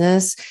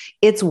business,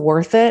 it's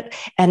worth it.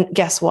 And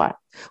guess what?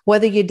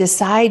 whether you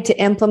decide to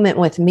implement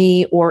with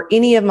me or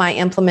any of my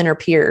implementer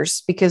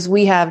peers, because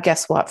we have,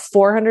 guess what,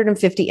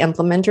 450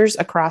 implementers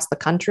across the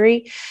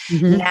country.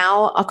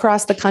 Now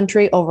across the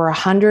country, over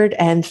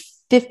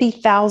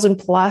 150,000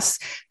 plus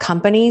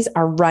companies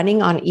are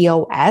running on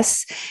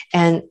EOS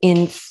and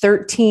in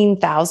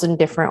 13,000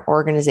 different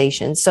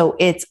organizations. So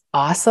it's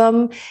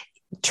awesome.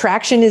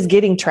 Traction is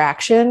getting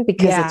traction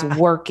because it's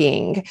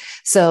working.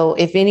 So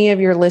if any of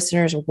your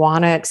listeners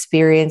want to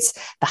experience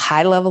the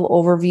high level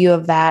overview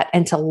of that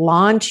and to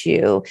launch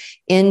you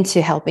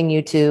into helping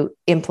you to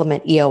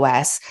implement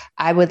EOS,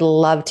 I would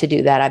love to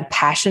do that. I'm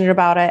passionate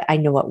about it. I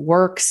know it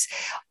works.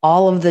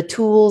 All of the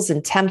tools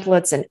and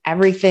templates and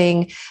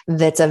everything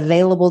that's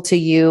available to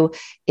you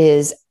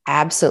is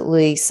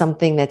absolutely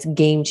something that's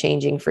game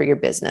changing for your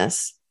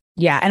business.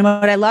 Yeah. And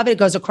what I love, it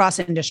goes across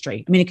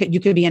industry. I mean, you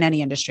could be in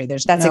any industry.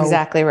 That's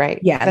exactly right.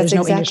 Yeah. There's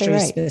no industry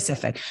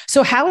specific.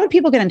 So how would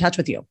people get in touch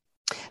with you?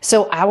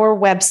 So our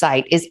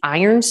website is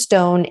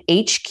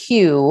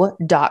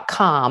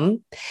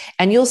ironstonehq.com.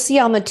 And you'll see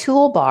on the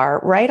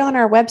toolbar right on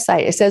our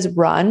website, it says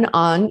run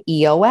on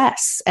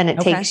EOS. And it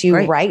takes you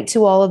right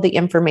to all of the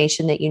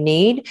information that you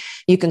need.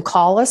 You can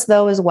call us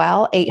though as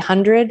well,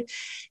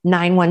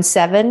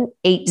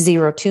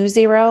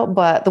 800-917-8020,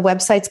 but the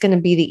website's going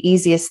to be the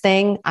easiest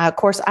thing. Of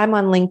course, I'm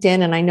on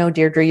LinkedIn, and I know,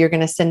 Deirdre, you're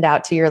going to send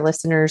out to your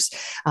listeners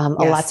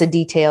lots of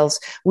details.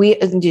 We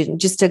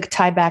just to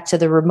tie back to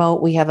the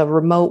remote, we have a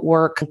remote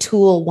work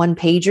tool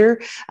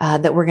one-pager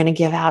that we're going to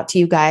give out to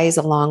you guys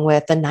along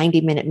with a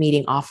 90-minute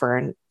meeting offer.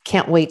 And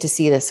can't wait to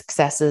see the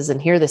successes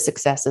and hear the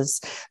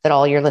successes that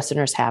all your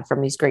listeners have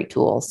from these great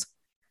tools.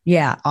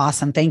 Yeah.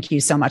 Awesome. Thank you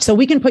so much. So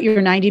we can put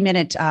your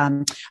 90-minute,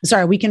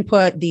 we can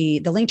put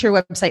the link to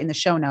your website in the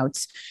show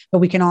notes, but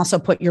we can also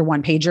put your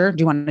one pager.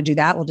 Do you want to do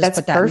that? We'll just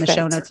put that in the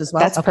show notes as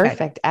well. That's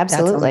perfect.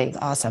 Absolutely. That's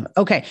awesome.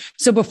 Okay.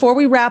 So before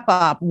we wrap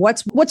up,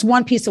 what's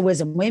one piece of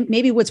wisdom?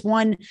 Maybe what's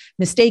one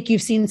mistake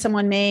you've seen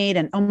someone made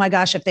and, oh my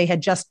gosh, if they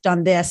had just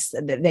done this,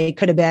 they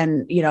could have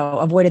been,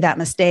 avoided that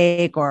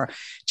mistake, or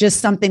just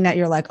something that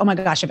you're like, oh my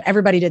gosh, if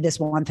everybody did this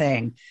one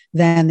thing,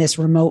 then this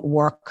remote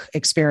work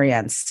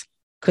experience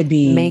could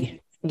be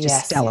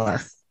stellar.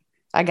 Yes.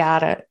 I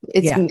got it.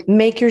 It's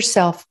make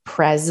yourself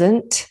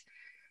present.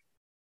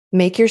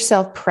 Make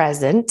yourself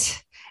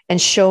present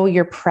and show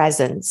your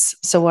presence.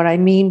 So what I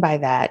mean by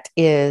that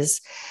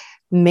is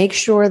make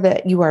sure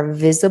that you are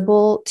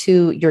visible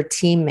to your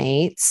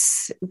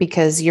teammates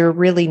because you're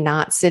really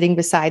not sitting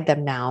beside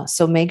them now.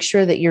 So make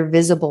sure that you're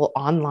visible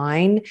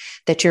online,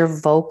 that you're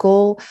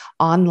vocal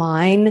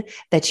online,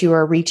 that you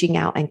are reaching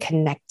out and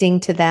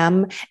connecting to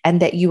them,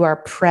 and that you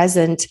are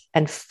present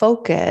and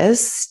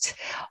focused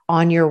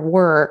on your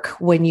work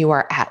when you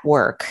are at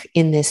work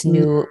in this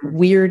new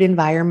weird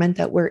environment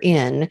that we're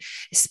in,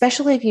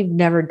 especially if you've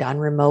never done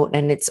remote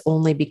and it's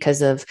only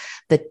because of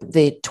the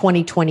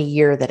 2020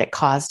 year that it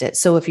caused it.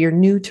 So if you're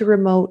new to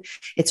remote,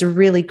 it's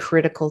really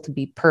critical to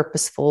be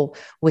purposeful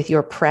with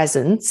your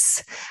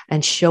presence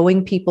and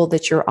showing people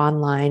that you're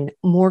online,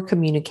 more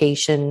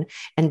communication,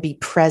 and be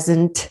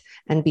present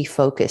and be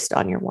focused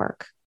on your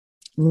work.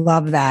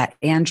 Love that.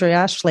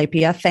 Andrea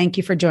Schlepia, thank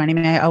you for joining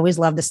me. I always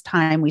love this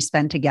time we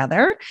spend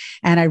together,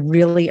 and I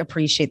really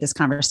appreciate this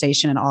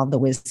conversation and all of the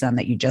wisdom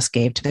that you just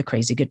gave to the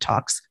Crazy Good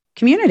Talks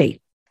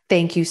community.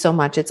 Thank you so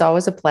much. It's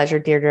always a pleasure,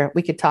 Deirdre.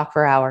 We could talk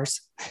for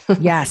hours.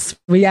 Yes,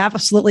 we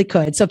absolutely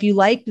could. So if you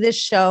like this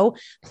show,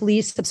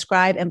 please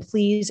subscribe and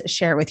please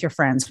share it with your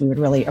friends. We would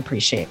really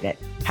appreciate it.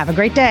 Have a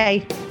great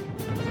day.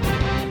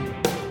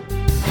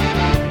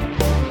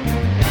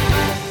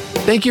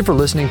 Thank you for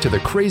listening to the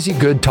Crazy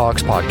Good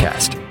Talks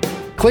podcast.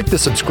 Click the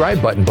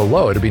subscribe button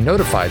below to be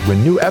notified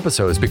when new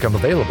episodes become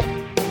available.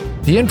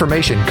 The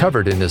information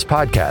covered in this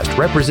podcast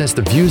represents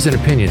the views and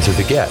opinions of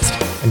the guest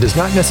and does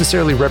not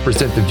necessarily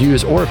represent the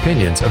views or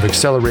opinions of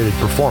Accelerated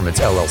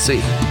Performance,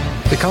 LLC.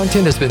 The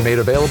content has been made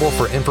available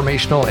for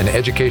informational and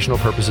educational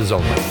purposes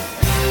only.